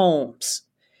own homes.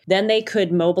 Then they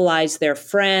could mobilize their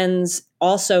friends,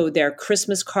 also their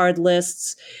Christmas card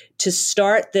lists, to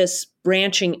start this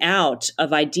branching out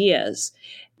of ideas.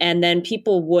 And then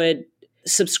people would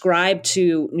subscribe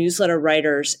to newsletter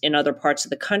writers in other parts of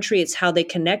the country. It's how they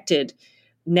connected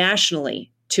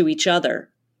nationally to each other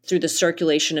through the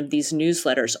circulation of these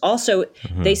newsletters. Also,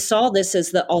 they saw this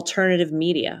as the alternative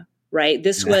media, right?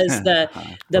 This was the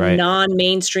Right.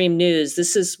 non-mainstream news.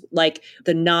 This is like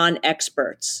the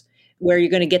non-experts, where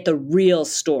you're going to get the real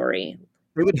story.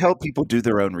 It would help people do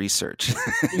their own research.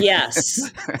 Yes.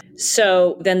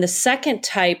 So then the second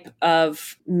type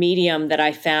of medium that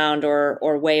I found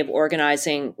or way of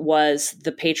organizing was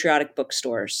the patriotic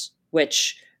bookstores,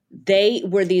 which they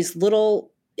were these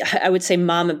little, I would say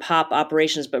mom and pop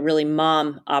operations, but really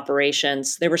mom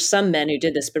operations. There were some men who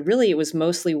did this, but really it was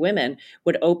mostly women,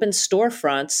 would open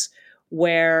storefronts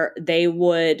where they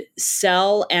would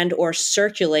sell and or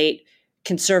circulate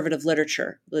conservative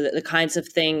literature, the kinds of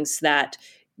things that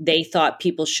they thought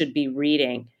people should be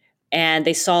reading. And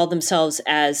they saw themselves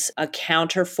as a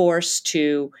counterforce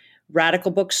to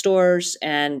radical bookstores.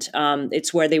 And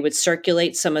it's where they would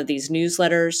circulate some of these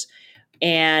newsletters.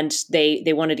 And they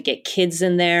wanted to get kids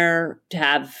in there to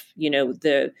have,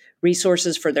 the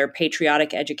resources for their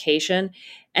patriotic education.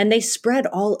 And they spread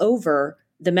all over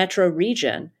the metro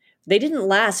region. They didn't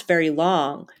last very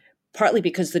long, partly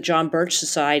because the John Birch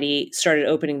Society started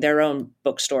opening their own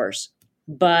bookstores.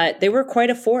 But they were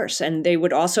quite a force, and they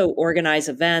would also organize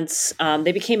events.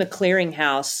 They became a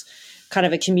clearinghouse, kind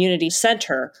of a community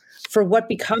center for what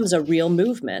becomes a real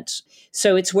movement.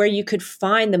 So it's where you could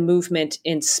find the movement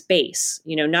in space,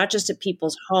 not just at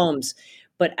people's homes,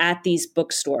 but at these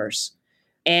bookstores.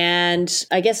 And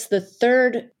I guess the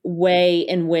third way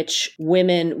in which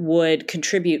women would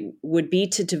contribute would be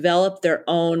to develop their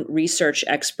own research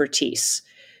expertise.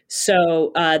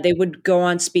 So they would go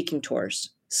on speaking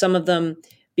tours. Some of them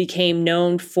became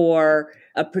known for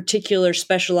a particular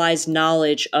specialized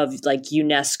knowledge of like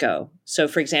UNESCO. So,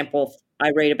 for example,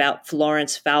 I read about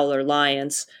Florence Fowler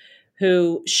Lyons,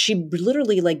 who she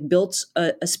literally built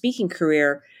a speaking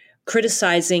career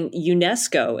criticizing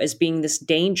UNESCO as being this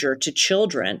danger to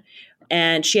children.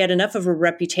 And she had enough of a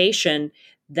reputation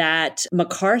that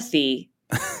McCarthy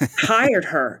hired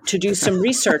her to do some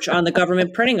research on the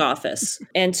government printing office.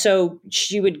 And so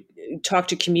she would talk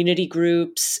to community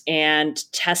groups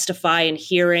and testify in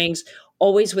hearings,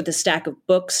 always with a stack of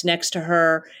books next to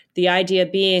her. The idea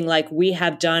being we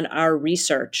have done our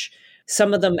research.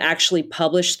 Some of them actually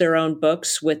published their own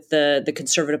books with the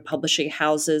conservative publishing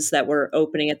houses that were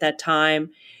opening at that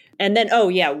time. And then,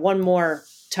 one more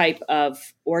type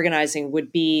of organizing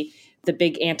would be the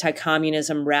big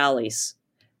anti-communism rallies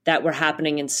that were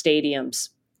happening in stadiums,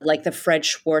 like the Fred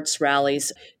Schwartz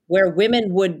rallies, where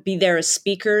women would be there as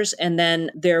speakers. And then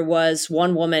there was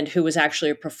one woman who was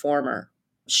actually a performer.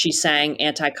 She sang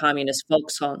anti-communist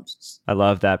folk songs. I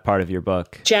love that part of your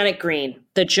book. Janet Green,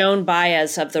 the Joan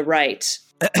Baez of the right.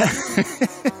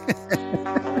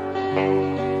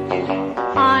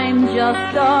 I'm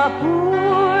just a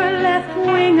poor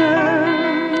left-winger,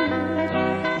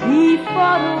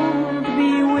 befuddled,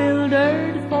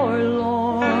 bewildered,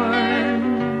 forlorn,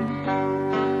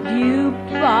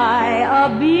 duped by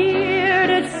a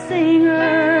bearded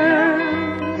singer,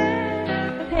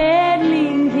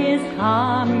 peddling his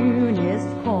communist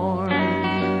corn.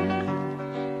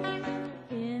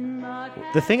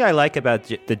 The thing I like about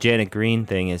the Janet Green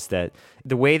thing is that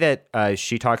the way that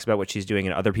she talks about what she's doing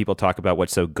and other people talk about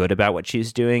what's so good about what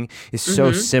she's doing is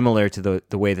so similar to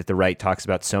the way that the right talks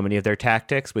about so many of their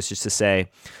tactics, which is to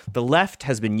say the left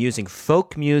has been using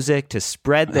folk music to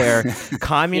spread their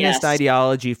communist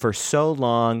ideology for so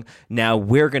long. Now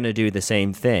we're going to do the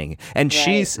same thing. And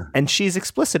she's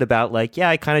explicit about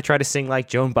I kind of try to sing like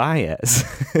Joan Baez.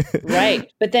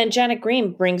 Right. But then Janet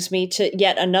Green brings me to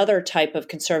yet another type of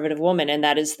conservative woman, and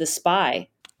that is the spy.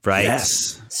 Right.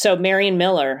 Yes. So Marion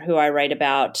Miller, who I write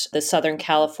about, the Southern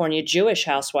California Jewish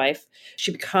housewife,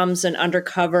 she becomes an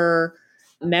undercover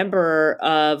member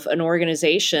of an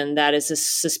organization that is a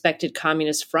suspected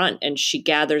communist front, and she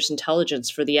gathers intelligence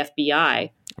for the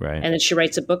FBI. Right. And then she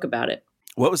writes a book about it.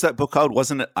 What was that book called?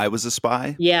 Wasn't it I Was a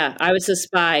Spy? Yeah, I Was a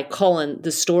Spy,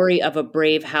 the story of a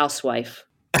brave housewife.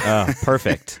 Oh,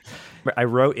 perfect. I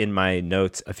wrote in my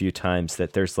notes a few times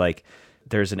that there's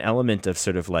an element of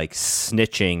sort of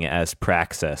snitching as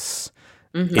praxis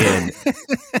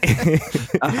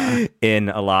in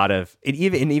a lot of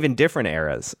even different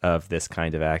eras of this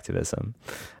kind of activism.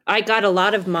 I got a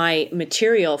lot of my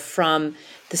material from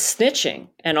the snitching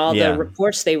and all the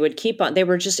reports they would keep on. They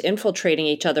were just infiltrating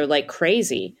each other like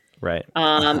crazy. Right.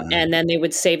 And then they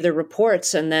would save their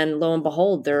reports, and then lo and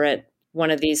behold, they're at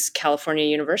one of these California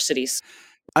universities.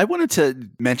 I wanted to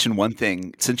mention one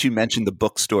thing, since you mentioned the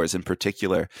bookstores in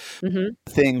particular.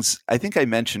 Things I think I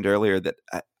mentioned earlier that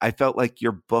I felt like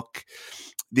your book,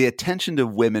 the attention to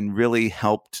women really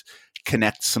helped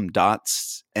connect some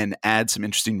dots and add some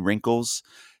interesting wrinkles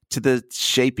to the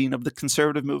shaping of the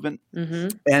conservative movement.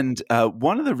 And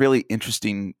one of the really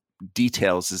interesting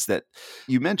details is that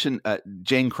you mentioned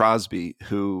Jane Crosby,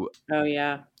 who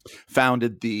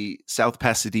founded the South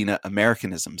Pasadena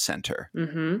Americanism Center.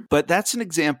 But that's an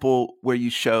example where you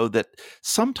show that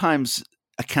sometimes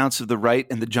accounts of the right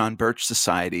and the John Birch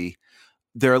Society,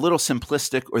 they're a little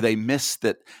simplistic, or they miss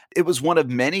that it was one of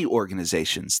many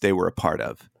organizations they were a part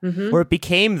of. Or it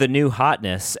became the new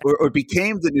hotness. Or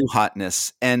became the new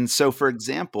hotness. And so, for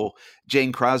example,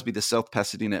 Jane Crosby, the South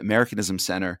Pasadena Americanism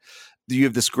Center, you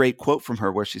have this great quote from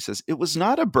her where she says, "It was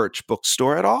not a Birch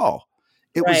bookstore at all.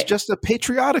 It was just a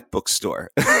patriotic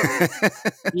bookstore."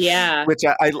 Yeah. Which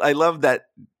I love that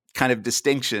kind of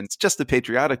distinction. It's just a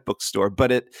patriotic bookstore,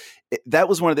 but that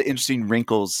was one of the interesting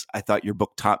wrinkles I thought your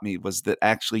book taught me, was that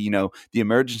actually, the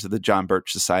emergence of the John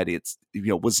Birch Society,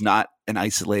 was not an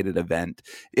isolated event.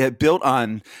 It built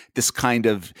on this kind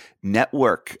of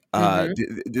network,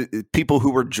 the people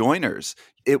who were joiners.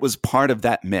 It was part of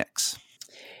that mix.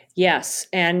 Yes.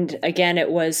 And again,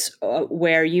 it was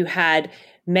where you had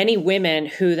many women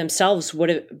who themselves would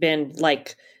have been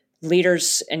like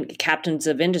leaders and captains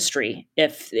of industry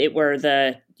if it were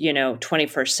the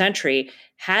 21st century,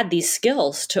 had these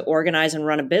skills to organize and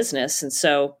run a business. And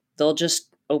so they'll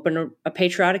just open a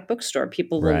patriotic bookstore.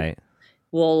 People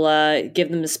will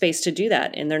give them the space to do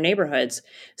that in their neighborhoods.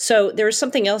 So there was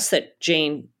something else that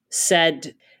Jane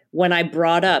said when I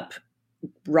brought up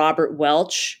Robert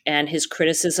Welch and his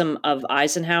criticism of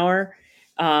Eisenhower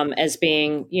as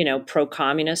being,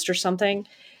 pro-communist or something.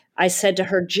 I said to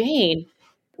her, Jane,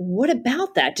 what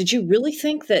about that? Did you really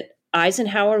think that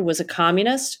Eisenhower was a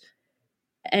communist?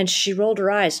 And she rolled her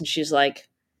eyes and she's like,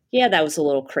 yeah, that was a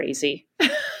little crazy.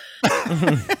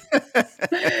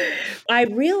 I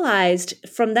realized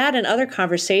from that and other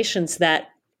conversations that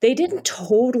they didn't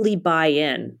totally buy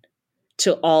in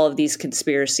to all of these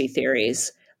conspiracy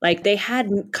theories. Like they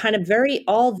had kind of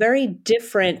all very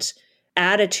different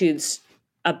attitudes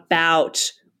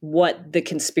about what the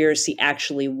conspiracy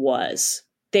actually was.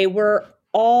 They were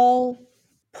all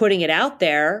putting it out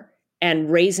there and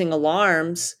raising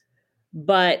alarms,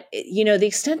 but the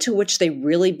extent to which they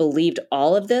really believed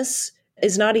all of this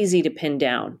is not easy to pin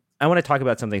down. I want to talk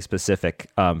about something specific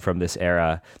from this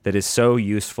era that is so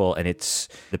useful, and it's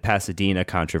the Pasadena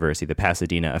controversy, the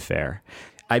Pasadena affair.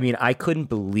 I mean, I couldn't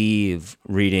believe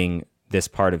reading this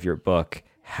part of your book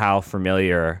how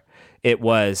familiar it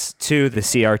was to the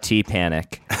CRT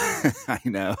panic. I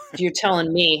know. You're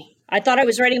telling me. I thought I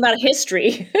was writing about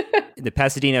history. The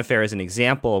Pasadena affair is an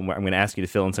example, and I'm going to ask you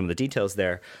to fill in some of the details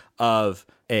there, of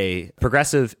a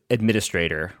progressive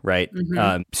administrator, right?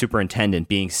 Superintendent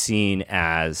being seen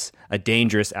as a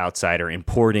dangerous outsider,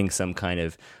 importing some kind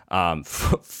of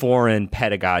foreign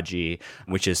pedagogy,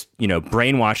 which is,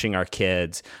 brainwashing our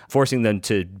kids, forcing them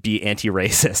to be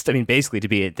anti-racist. I mean,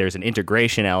 basically there's an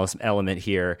integration element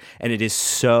here, and it is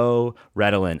so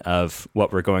redolent of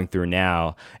what we're going through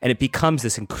now. And it becomes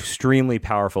this extremely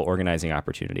powerful organizing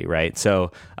opportunity, right?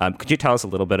 So could you tell us a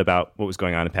little bit about what was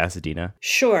going on in Pasadena?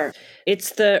 Sure.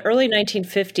 It's the early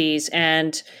 1950s,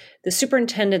 and the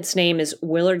superintendent's name is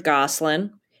Willard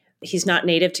Goslin. He's not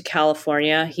native to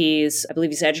California. I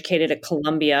believe he's educated at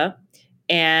Columbia,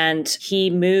 and he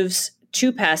moves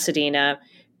to Pasadena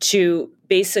to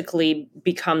basically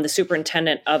become the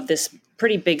superintendent of this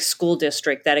pretty big school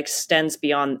district that extends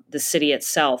beyond the city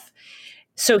itself.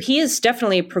 So he is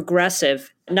definitely a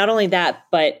progressive. Not only that,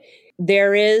 but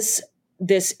there is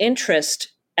this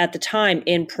interest at the time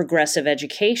in progressive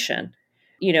education.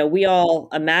 We all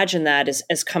imagine that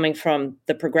as coming from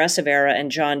the progressive era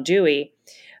and John Dewey.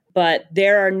 But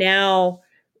there are now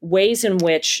ways in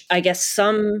which I guess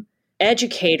some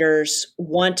educators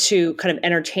want to kind of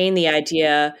entertain the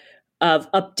idea of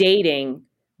updating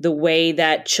the way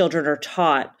that children are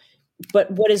taught.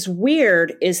 But what is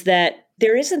weird is that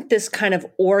there isn't this kind of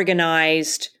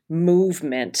organized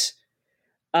movement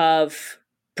of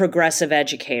progressive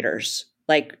educators,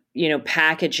 like,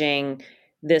 packaging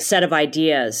this set of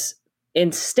ideas.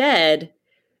 Instead,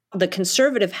 the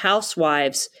conservative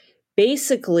housewives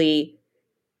basically,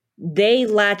 they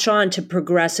latch on to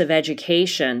progressive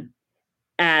education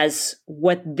as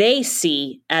what they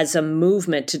see as a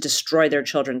movement to destroy their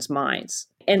children's minds.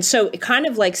 And so kind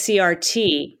of like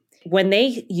CRT, when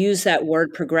they use that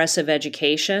word progressive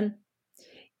education,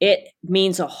 it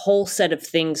means a whole set of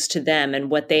things to them and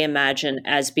what they imagine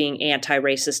as being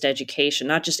anti-racist education,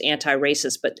 not just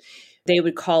anti-racist, but they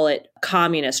would call it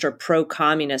communist or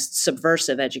pro-communist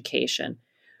subversive education.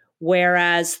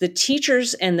 Whereas the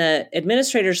teachers and the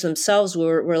administrators themselves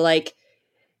were like,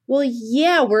 well,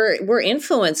 yeah, we're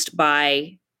influenced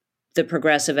by the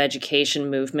progressive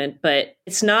education movement, but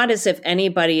it's not as if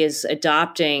anybody is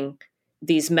adopting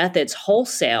these methods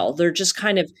wholesale. They're just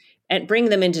kind of bring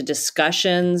them into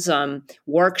discussions,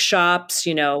 workshops,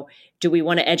 do we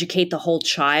want to educate the whole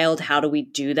child? How do we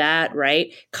do that,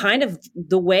 right? Kind of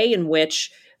the way in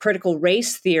which critical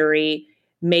race theory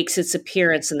makes its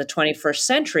appearance in the 21st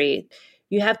century.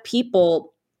 You have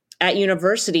people at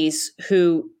universities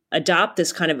who adopt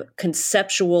this kind of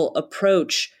conceptual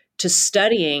approach to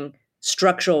studying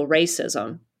structural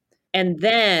racism. And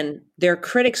then their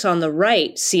critics on the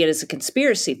right see it as a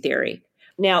conspiracy theory.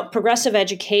 Now, progressive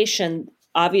education,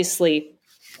 obviously,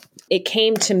 it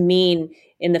came to mean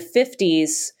in the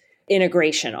 50s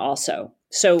integration also.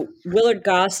 So Willard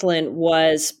Goslin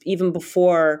was, even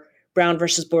before Brown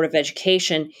versus Board of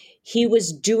Education, he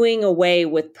was doing away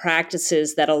with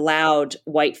practices that allowed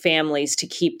white families to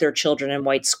keep their children in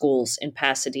white schools in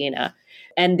Pasadena.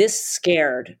 And this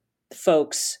scared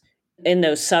folks in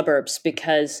those suburbs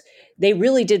because they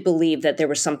really did believe that there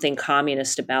was something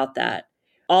communist about that.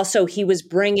 Also, he was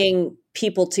bringing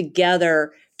people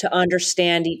together to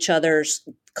understand each other's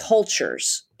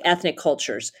cultures, ethnic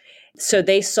cultures. So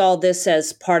they saw this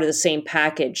as part of the same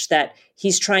package, that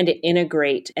he's trying to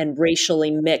integrate and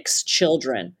racially mix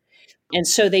children. And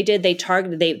so they did,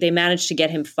 they managed to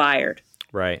get him fired.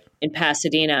 Right. In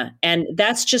Pasadena. And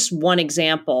that's just one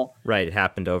example. Right. It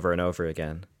happened over and over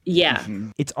again. Yeah. Mm-hmm.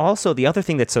 It's also, the other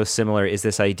thing that's so similar is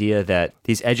this idea that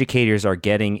these educators are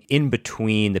getting in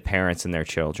between the parents and their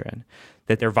children,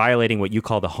 that they're violating what you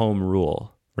call the home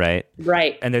rule, right?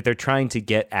 Right. And that they're trying to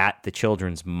get at the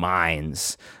children's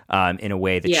minds in a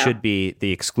way that should be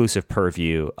the exclusive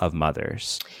purview of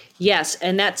mothers. Yes.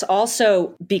 And that's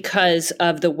also because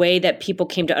of the way that people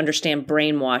came to understand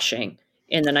brainwashing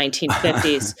in the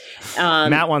 1950s.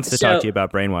 Matt wants to talk to you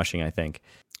about brainwashing, I think.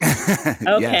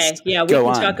 Okay. Yes. Yeah, we Go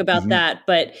can on. talk about Mhm. that.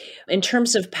 But in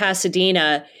terms of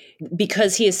Pasadena,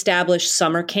 because he established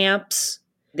summer camps,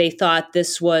 they thought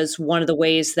this was one of the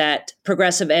ways that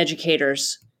progressive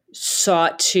educators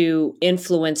sought to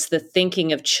influence the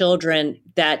thinking of children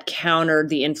that countered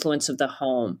the influence of the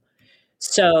home.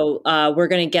 So we're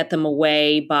going to get them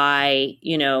away by,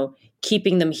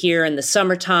 keeping them here in the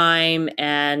summertime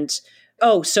and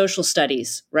social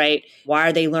studies, right? Why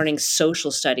are they learning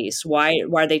social studies? Why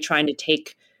are they trying to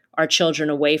take our children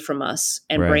away from us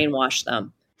and Right. brainwash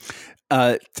them?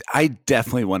 I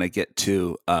definitely want to get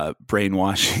to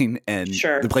brainwashing and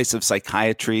Sure. the place of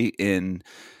psychiatry in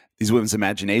these women's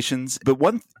imaginations. But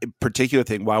one particular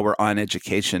thing while we're on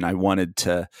education, I wanted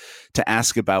to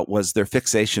ask about was their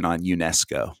fixation on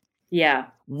UNESCO. Yeah.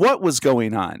 What was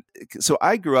going on? So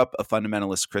I grew up a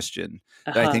fundamentalist Christian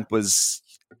that I think was,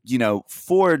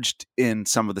 forged in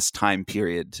some of this time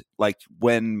period, like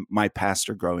when my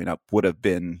pastor growing up would have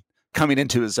been coming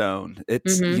into his own.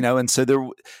 It's, and so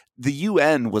the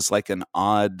UN was like an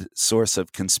odd source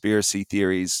of conspiracy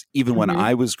theories, even when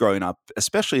I was growing up,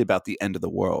 especially about the end of the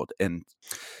world. And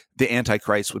the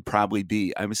Antichrist would probably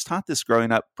be, I was taught this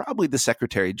growing up, probably the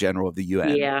Secretary General of the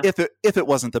UN, Yeah. if it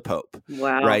wasn't the Pope.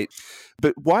 Wow. Right.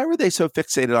 But why were they so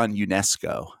fixated on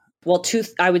UNESCO? Well,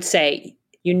 I would say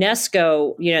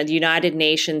UNESCO, the United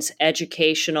Nations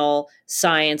Educational,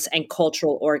 Science, and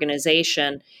Cultural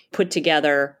Organization, put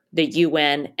together the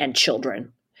UN and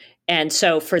children. And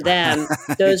so for them,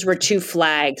 those were two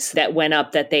flags that went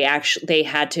up that they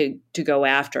had to go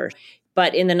after.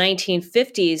 But in the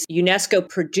 1950s, UNESCO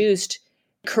produced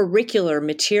curricular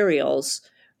materials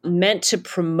meant to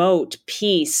promote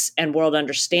peace and world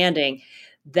understanding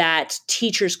that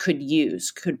teachers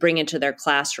could bring into their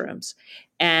classrooms.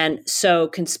 And so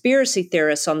conspiracy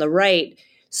theorists on the right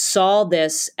saw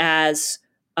this as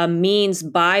a means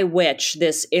by which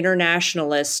this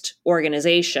internationalist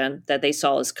organization that they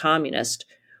saw as communist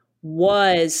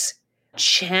was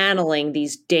channeling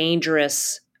these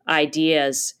dangerous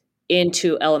ideas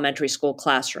into elementary school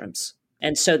classrooms.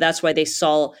 And so that's why they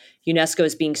saw UNESCO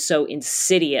as being so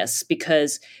insidious,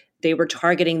 because they were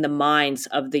targeting the minds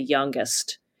of the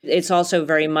youngest. It's also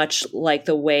very much like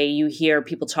the way you hear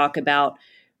people talk about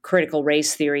critical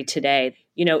race theory today.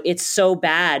 It's so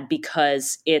bad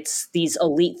because it's these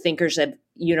elite thinkers at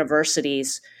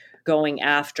universities going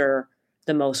after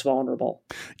the most vulnerable.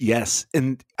 Yes.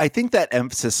 And I think that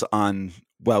emphasis on,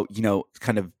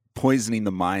 kind of poisoning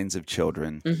the minds of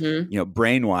children,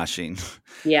 brainwashing,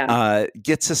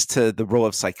 gets us to the role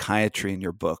of psychiatry in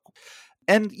your book.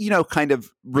 And, kind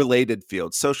of related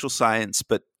fields, social science,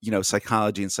 but,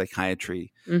 psychology and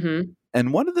psychiatry. Mm-hmm.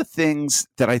 And one of the things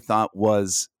that I thought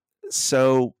was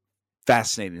so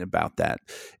fascinating about that,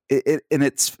 and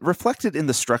it's reflected in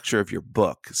the structure of your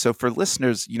book. So for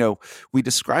listeners, we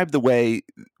described the way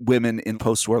women in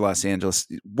post-war Los Angeles,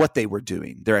 what they were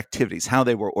doing, their activities, how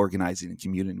they were organizing and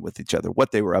communing with each other,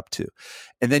 what they were up to.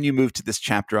 And then you move to this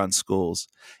chapter on schools.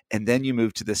 And then you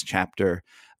move to this chapter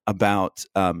about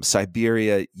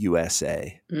Siberia,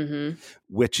 USA,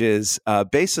 which is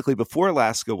basically before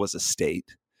Alaska was a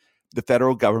state, the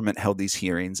federal government held these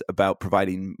hearings about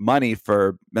providing money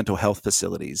for mental health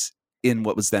facilities in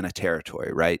what was then a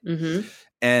territory, right? Mm-hmm.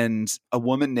 And a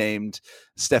woman named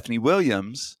Stephanie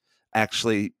Williams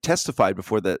actually testified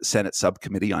before the Senate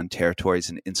Subcommittee on Territories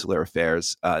and Insular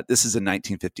Affairs. This is in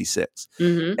 1956.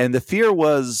 Mm-hmm. And the fear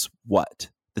was what?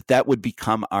 That would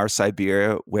become our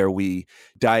Siberia, where we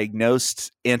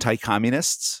diagnosed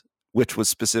anti-communists which was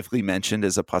specifically mentioned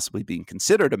as a possibly being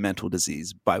considered a mental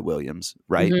disease by Williams,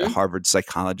 right? A Harvard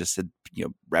psychologist had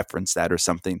referenced that or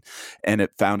something, and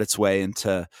it found its way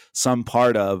into some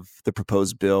part of the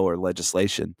proposed bill or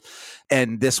legislation.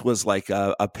 And this was like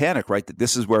a panic, right? That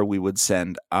this is where we would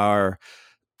send our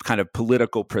kind of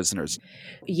political prisoners.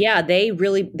 Yeah, they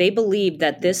believed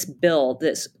that this bill,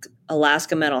 this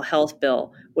Alaska Mental Health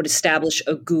Bill, would establish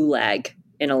a gulag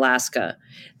in Alaska,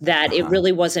 that it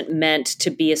really wasn't meant to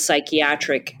be a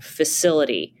psychiatric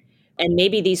facility. And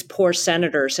maybe these poor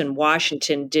senators in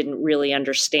Washington didn't really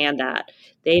understand that.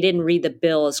 They didn't read the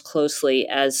bill as closely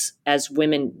as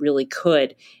women really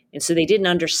could. And so they didn't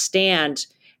understand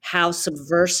how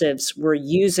subversives were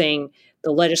using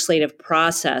the legislative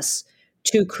process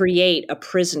to create a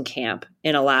prison camp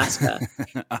in Alaska.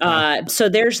 So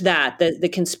there's that, the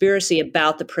conspiracy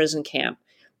about the prison camp.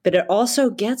 But it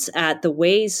also gets at the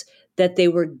ways that they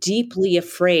were deeply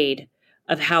afraid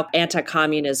of how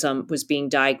anti-communism was being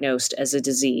diagnosed as a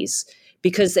disease.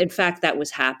 Because, in fact, that was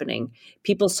happening.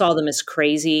 People saw them as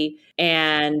crazy,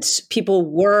 and people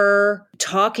were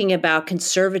talking about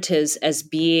conservatives as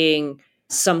being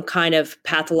some kind of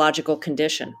pathological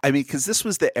condition. I mean, because this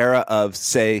was the era of,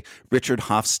 say, Richard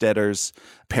Hofstadter's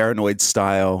paranoid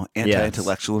style,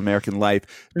 anti-intellectual American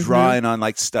life, drawing on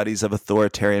like studies of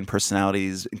authoritarian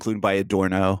personalities, including by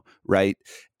Adorno, right?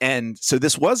 And so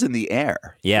this was in the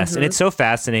air. Yes, and it's so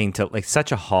fascinating to like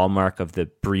such a hallmark of the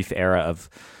brief era of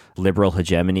liberal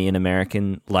hegemony in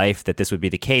American life that this would be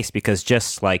the case, because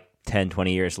just like 10,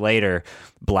 20 years later,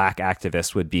 Black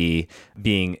activists would be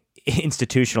being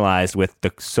institutionalized with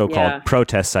the so-called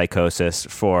protest psychosis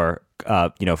for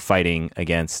fighting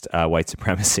against white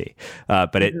supremacy.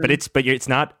 It's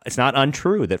not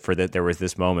untrue that there was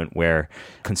this moment where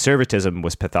conservatism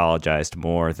was pathologized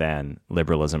more than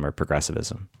liberalism or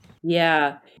progressivism.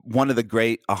 Yeah. One of the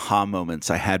great aha moments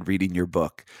I had reading your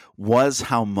book was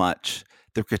how much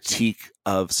the critique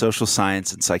of social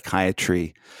science and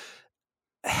psychiatry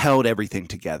held everything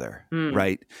together,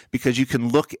 right? Because you can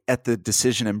look at the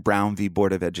decision in Brown v.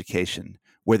 Board of Education,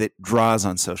 where it draws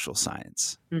on social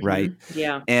science, right?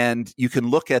 Yeah. And you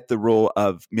can look at the role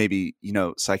of maybe,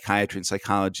 psychiatry and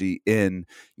psychology in,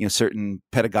 certain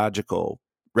pedagogical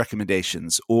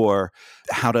recommendations or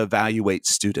how to evaluate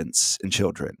students and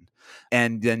children.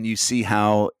 And then you see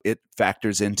how it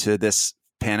factors into this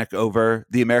panic over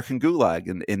the American Gulag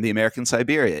in the American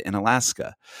Siberia in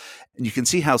Alaska. And you can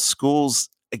see how schools,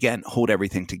 again, hold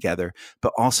everything together,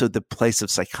 but also the place of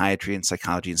psychiatry and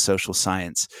psychology and social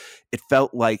science. It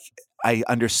felt like I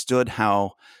understood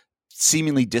how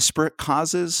seemingly disparate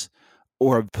causes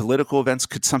or political events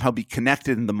could somehow be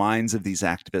connected in the minds of these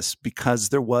activists, because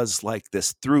there was like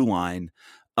this through line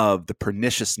of the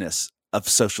perniciousness of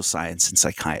social science and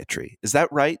psychiatry. Is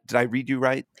that right? Did I read you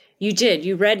right? You did.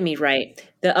 You read me right.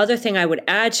 The other thing I would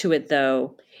add to it,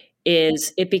 though,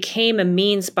 is it became a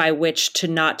means by which to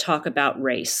not talk about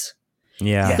race.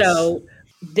 Yeah. Yes. So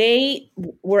they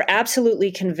were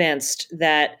absolutely convinced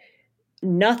that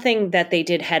nothing that they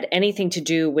did had anything to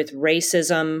do with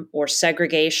racism or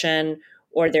segregation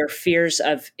or their fears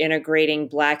of integrating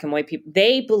Black and white people.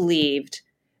 They believed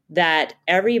that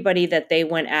everybody that they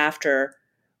went after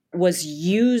was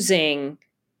using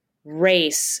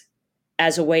race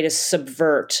as a way to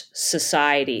subvert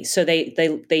society. So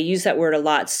they use that word a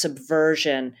lot,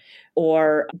 subversion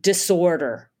or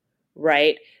disorder,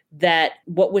 right? That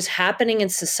what was happening in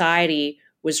society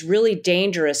was really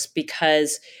dangerous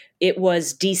because it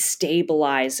was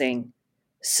destabilizing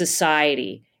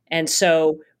society. And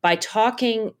so by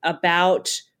talking about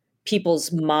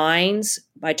people's minds,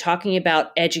 by talking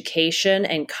about education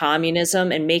and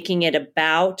communism and making it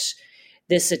about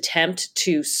this attempt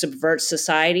to subvert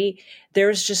society,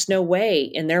 there's just no way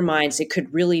in their minds it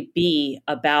could really be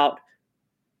about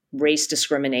race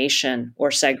discrimination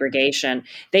or segregation.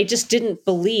 They just didn't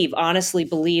honestly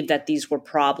believe that these were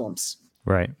problems.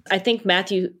 Right. I think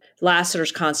Matthew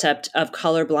Lasseter's concept of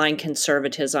colorblind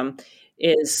conservatism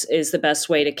is the best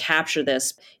way to capture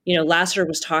this. Lasseter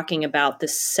was talking about the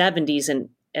 70s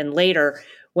and later,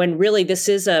 when really this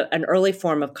is an early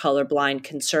form of colorblind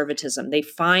conservatism. They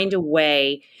find a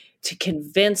way to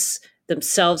convince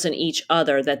themselves and each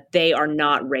other that they are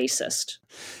not racist.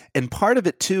 And part of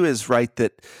it, too, is right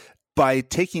that by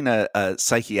taking a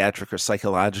psychiatric or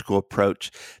psychological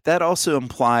approach, that also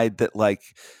implied that like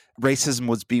racism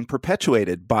was being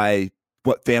perpetuated by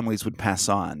what families would pass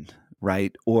on.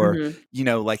 Right. Or,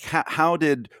 like how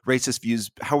did racist views,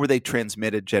 how were they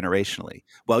transmitted generationally?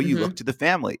 Well, you look to the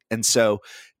family. And so,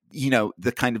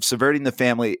 the kind of subverting the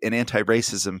family and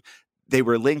anti-racism, they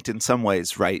were linked in some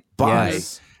ways, right, by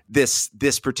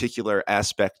this particular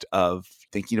aspect of,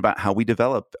 thinking about how we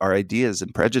develop our ideas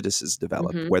and prejudices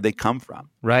develop, where they come from.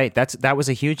 Right. That was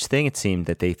a huge thing, it seemed,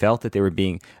 that they felt that they were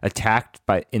being attacked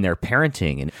in their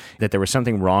parenting, and that there was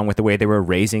something wrong with the way they were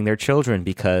raising their children,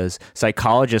 because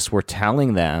psychologists were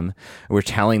telling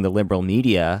the liberal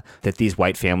media that these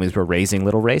white families were raising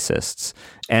little racists.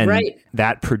 And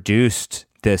that produced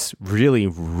this really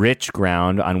rich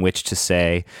ground on which to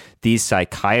say, these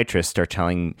psychiatrists are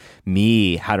telling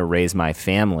me how to raise my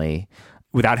family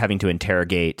without having to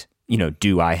interrogate,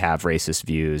 do I have racist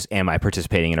views? Am I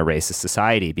participating in a racist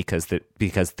society? Because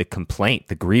the complaint,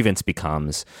 the grievance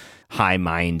becomes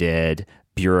high-minded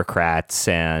bureaucrats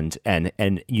and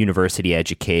university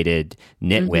educated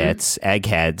nitwits,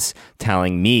 eggheads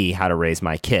telling me how to raise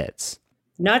my kids.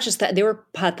 Not just that, they were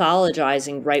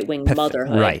pathologizing right-wing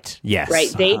motherhood. Right, yes.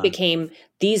 Right,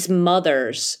 these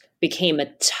mothers became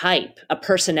a type, a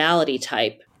personality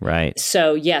type. Right.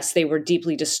 So yes, they were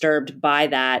deeply disturbed by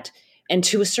that. And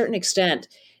to a certain extent,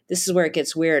 this is where it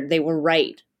gets weird. They were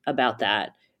right about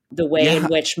that. The way in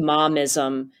which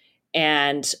momism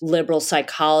and liberal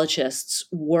psychologists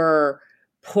were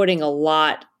putting a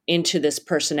lot into this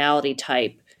personality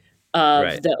type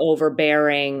of the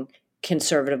overbearing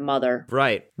conservative mother.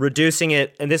 Right. Reducing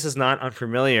it, and this is not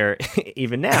unfamiliar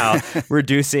even now,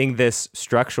 reducing this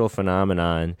structural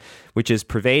phenomenon, which is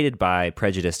pervaded by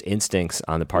prejudiced instincts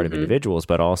on the part of individuals,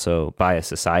 but also by a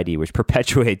society which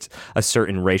perpetuates a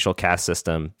certain racial caste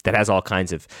system that has all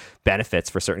kinds of benefits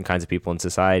for certain kinds of people in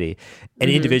society, and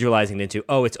individualizing it into,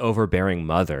 it's overbearing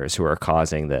mothers who are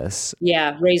causing this.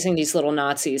 Yeah, raising these little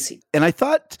Nazis. And I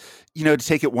thought, to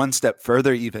take it one step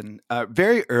further, even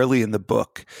very early in the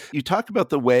book, you talk about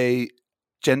the way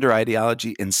gender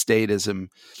ideology and statism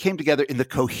came together in the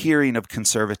cohering of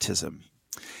conservatism.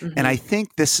 And I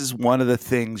think this is one of the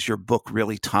things your book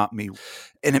really taught me,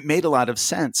 and it made a lot of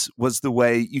sense, was the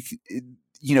way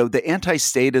the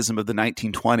anti-statism of the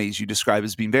 1920s you describe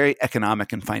as being very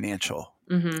economic and financial,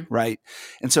 right?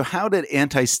 And so how did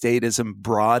anti-statism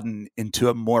broaden into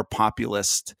a more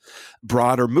populist,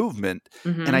 broader movement?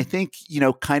 And I think,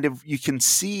 you can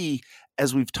see,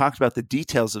 as we've talked about the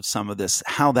details of some of this,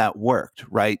 how that worked,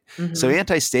 right? So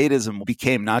anti-statism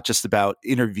became not just about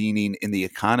intervening in the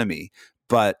economy,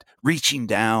 but reaching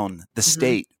down the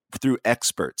state through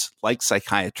experts like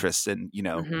psychiatrists and,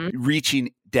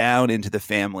 reaching down into the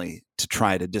family to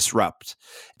try to disrupt.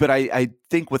 But I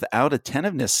think without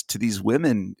attentiveness to these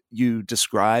women you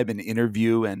describe and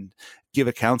interview and give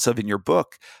accounts of in your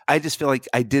book, I just feel like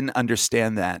I didn't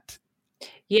understand that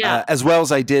as well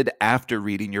as I did after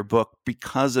reading your book,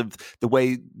 because of the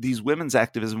way these women's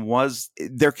activism was,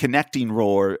 their connecting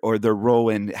role or their role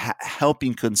in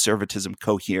helping conservatism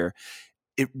cohere.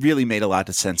 It really made a lot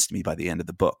of sense to me by the end of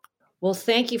the book. Well,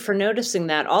 thank you for noticing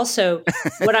that. Also,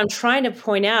 what I'm trying to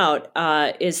point out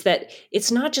is that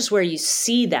it's not just where you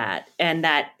see that and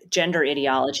that gender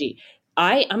ideology.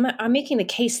 I'm making the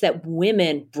case that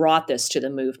women brought this to the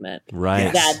movement. Right.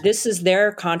 Yes. That this is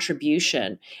their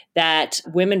contribution, that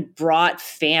women brought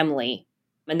family.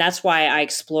 And that's why I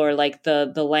explore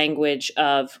the language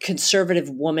of conservative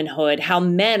womanhood, how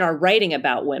men are writing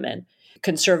about women,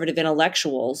 conservative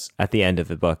intellectuals. At the end of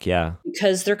the book, yeah.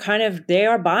 Because they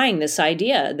are buying this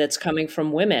idea that's coming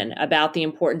from women about the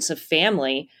importance of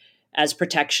family as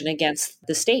protection against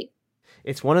the state.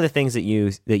 It's one of the things that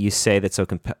you say that's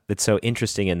so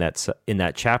interesting in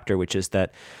that chapter, which is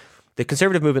that the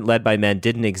conservative movement led by men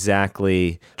didn't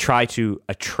exactly try to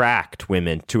attract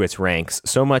women to its ranks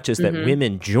so much as that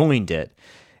women joined it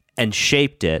and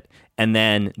shaped it. And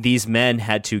then these men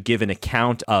had to give an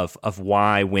account of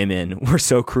why women were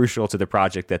so crucial to the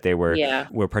project that they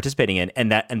were participating in,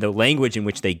 and the language in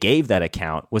which they gave that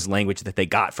account was language that they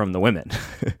got from the women.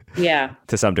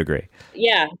 To some degree.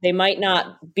 Yeah, they might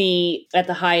not be at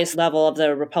the highest level of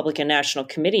the Republican National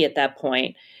Committee at that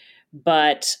point,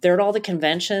 but they're at all the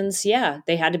conventions. Yeah,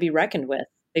 they had to be reckoned with.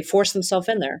 They forced themselves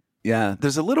in there. Yeah,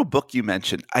 there's a little book you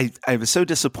mentioned. I was so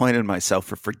disappointed in myself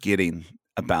for forgetting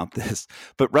about this,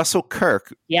 but Russell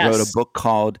Kirk wrote a book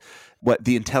called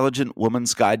The Intelligent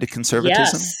Woman's Guide to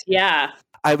Conservatism. Yes, yeah.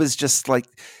 I was just like,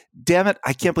 damn it,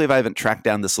 I can't believe I haven't tracked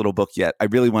down this little book yet. I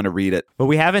really want to read it. But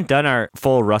we haven't done our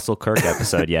full Russell Kirk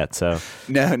episode yet, so.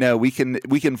 No, we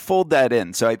can fold that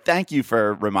in. So I thank you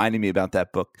for reminding me about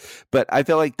that book. But I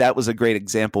feel like that was a great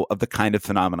example of the kind of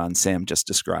phenomenon Sam just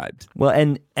described. Well,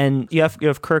 and you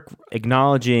have Kirk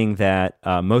acknowledging that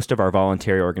most of our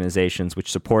voluntary organizations, which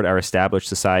support our established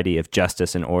society of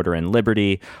justice and order and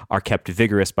liberty, are kept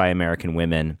vigorous by American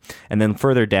women. And then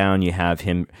further down, you have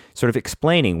him sort of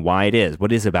explaining why it is,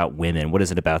 what is about about women? What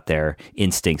is it about their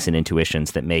instincts and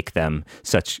intuitions that make them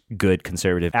such good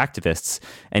conservative activists?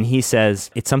 And he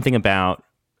says it's something about,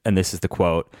 and this is the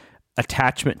quote,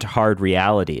 attachment to hard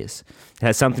realities. It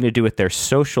has something to do with their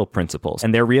social principles,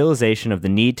 and their realization of the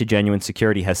need to genuine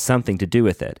security has something to do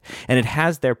with it. And it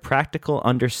has their practical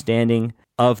understanding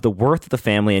of the worth of the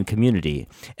family and community,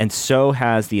 and so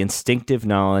has the instinctive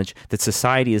knowledge that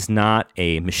society is not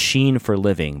a machine for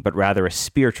living, but rather a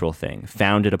spiritual thing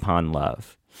founded upon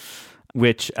love.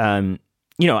 Which,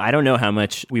 I don't know how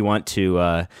much we want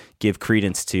to give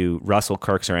credence to Russell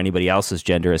Kirk's or anybody else's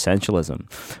gender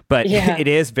essentialism, but it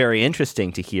is very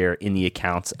interesting to hear in the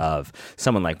accounts of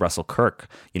someone like Russell Kirk,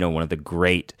 one of the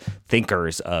great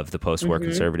thinkers of the post-war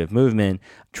conservative movement,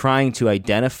 trying to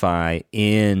identify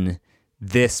in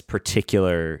this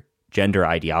particular gender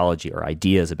ideology or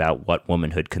ideas about what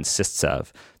womanhood consists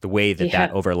of, the way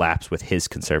that overlaps with his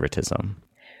conservatism.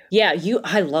 Yeah,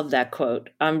 I love that quote.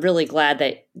 I'm really glad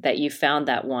that you found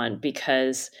that one,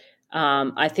 because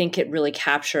I think it really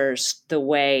captures the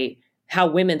way how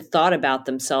women thought about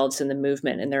themselves in the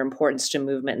movement and their importance to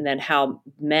movement, and then how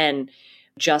men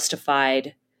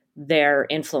justified their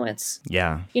influence.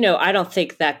 Yeah. I don't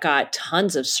think that got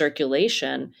tons of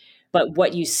circulation, but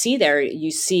what you see there,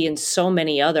 you see in so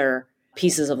many other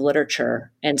pieces of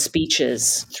literature and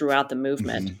speeches throughout the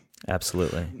movement.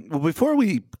 Absolutely. Well, before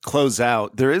we close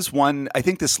out, there is one, I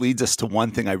think this leads us to one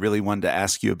thing I really wanted to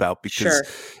ask you about, because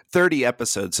 30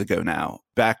 episodes ago now,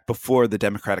 back before the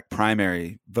Democratic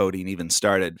primary voting even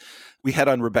started, we had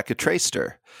on Rebecca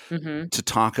Traister to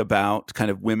talk about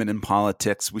kind of women in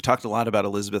politics. We talked a lot about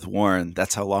Elizabeth Warren.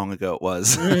 That's how long ago it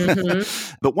was.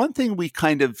 But one thing we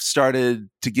kind of started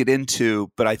to get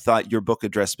into, but I thought your book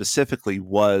addressed specifically,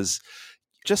 was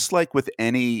just like with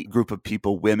any group of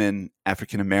people, women,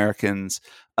 African Americans,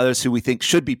 others who we think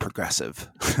should be progressive.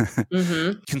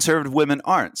 Conservative women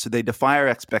aren't. So they defy our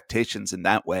expectations in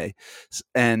that way.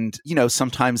 And,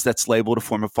 sometimes that's labeled a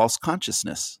form of false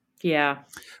consciousness. Yeah.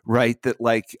 Right. That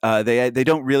they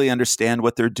don't really understand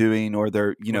what they're doing, or what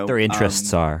their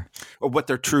interests are, or what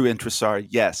their true interests are.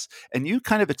 Yes. And you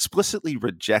kind of explicitly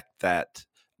reject that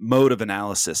mode of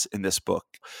analysis in this book.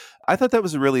 I thought that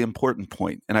was a really important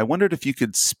point. And I wondered if you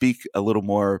could speak a little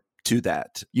more to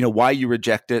that, why you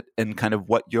reject it and kind of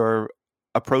what your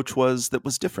approach was that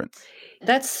was different.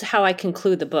 That's how I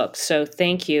conclude the book. So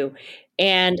thank you.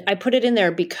 And I put it in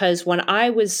there because when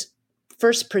I was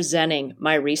first presenting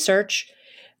my research,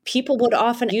 people would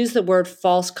often use the word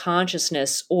false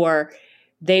consciousness, or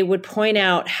they would point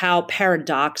out how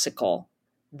paradoxical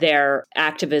their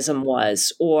activism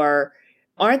was, or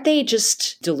aren't they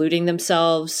just deluding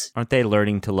themselves? Aren't they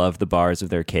learning to love the bars of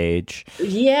their cage?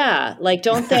 Yeah. Like,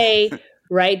 don't they,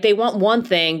 right? They want one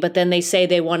thing, but then they say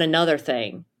they want another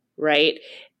thing, right?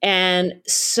 And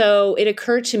so it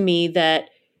occurred to me that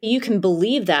you can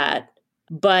believe that,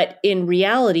 but in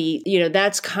reality,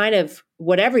 that's kind of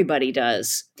what everybody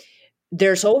does.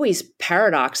 There's always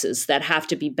paradoxes that have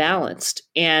to be balanced.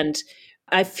 And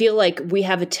I feel like we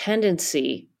have a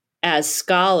tendency as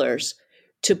scholars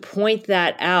to point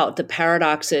that out, the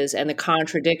paradoxes and the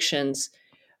contradictions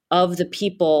of the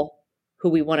people who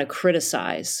we want to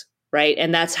criticize, right?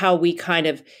 And that's how we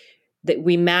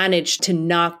we manage to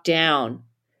knock down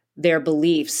their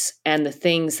beliefs and the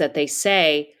things that they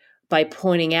say by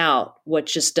pointing out what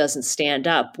just doesn't stand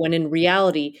up, when in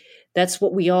reality, that's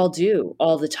what we all do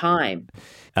all the time.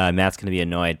 Matt's going to be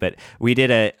annoyed, but we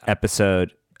did an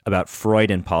episode about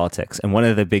Freud and politics, and one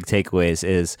of the big takeaways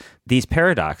is these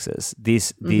paradoxes,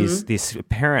 these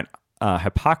apparent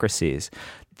hypocrisies.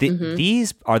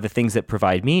 These are the things that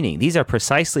provide meaning. These are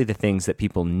precisely the things that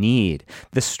people need.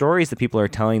 The stories that people are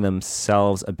telling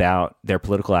themselves about their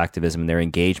political activism and their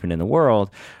engagement in the world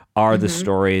are the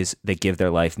stories that give their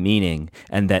life meaning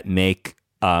and that make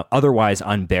otherwise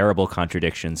unbearable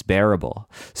contradictions bearable.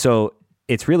 So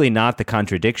it's really not the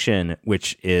contradiction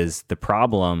which is the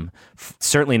problem,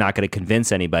 certainly not going to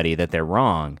convince anybody that they're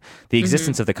wrong. The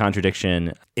existence of the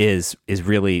contradiction is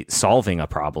really solving a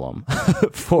problem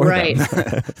for them.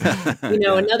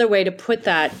 Another way to put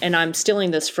that, and I'm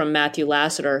stealing this from Matthew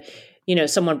Lasseter,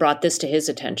 someone brought this to his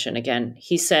attention again.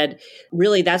 He said,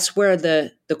 really, that's where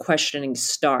the questioning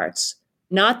starts.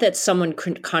 Not that someone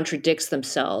contradicts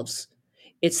themselves.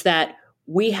 It's that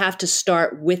we have to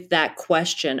start with that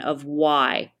question of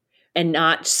why, and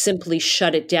not simply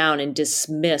shut it down and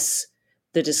dismiss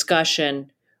the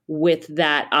discussion with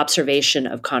that observation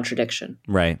of contradiction.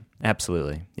 Right.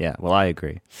 Absolutely. Yeah. Well, I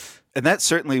agree. And that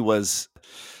certainly was,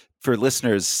 for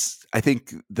listeners, I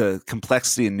think the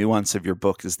complexity and nuance of your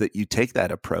book is that you take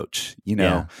that approach,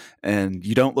 and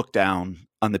you don't look down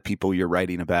on the people you're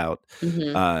writing about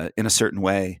Mm-hmm. in a certain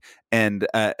way. And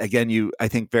again, you, I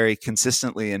think, very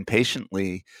consistently and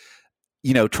patiently,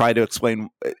 try to explain,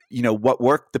 what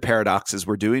work the paradoxes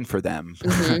were doing for them,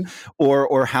 Mm-hmm.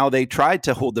 or how they tried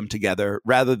to hold them together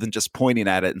rather than just pointing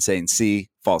at it and saying, see,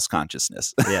 false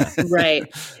consciousness. Yeah. Right.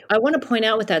 I want to point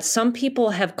out with that, some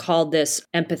people have called this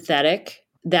empathetic,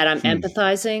 that I'm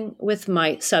empathizing with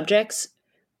my subjects,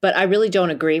 but I really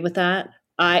don't agree with that.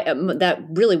 That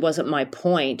really wasn't my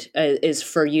point, is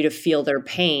for you to feel their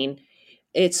pain.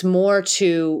 It's more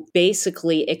to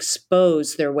basically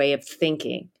expose their way of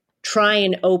thinking, try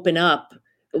and open up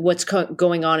what's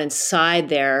going on inside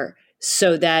there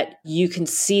so that you can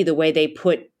see the way they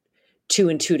put two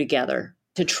and two together,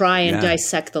 to try and Yeah.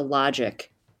 dissect the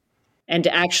logic and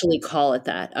to actually call it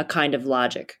that, a kind of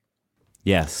logic.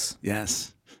 Yes.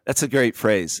 Yes. That's a great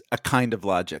phrase, a kind of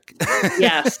logic.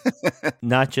 Yes.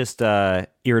 Not just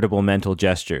irritable mental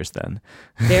gestures then.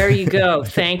 There you go.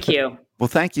 Thank you. Well,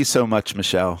 thank you so much,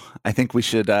 Michelle. I think we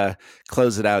should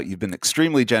close it out. You've been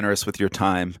extremely generous with your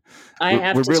time.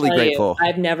 We're really tell grateful. You,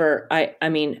 I've never, I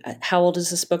mean, how old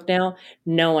is this book now?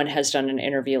 No one has done an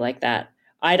interview like that.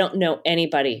 I don't know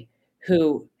anybody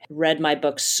who read my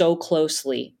book so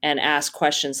closely and asked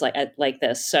questions like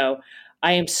this. So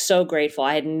I am so grateful.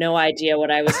 I had no idea what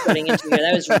I was putting into here.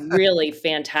 That was really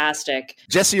fantastic.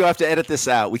 Jesse, you have to edit this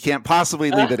out. We can't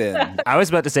possibly leave it in. I was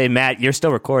about to say, Matt, you're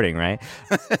still recording, right?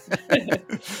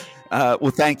 Well,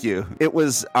 thank you. It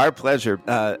was our pleasure.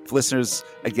 Listeners,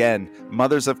 again,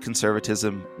 Mothers of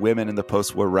Conservatism, Women in the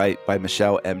Post-War Right by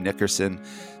Michelle M. Nickerson,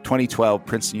 2012,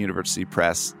 Princeton University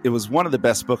Press. It was one of the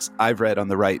best books I've read on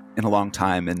the right in a long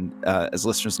time. And as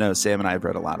listeners know, Sam and I have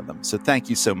read a lot of them. So thank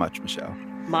you so much, Michelle.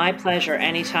 My pleasure.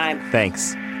 Anytime.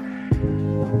 Thanks.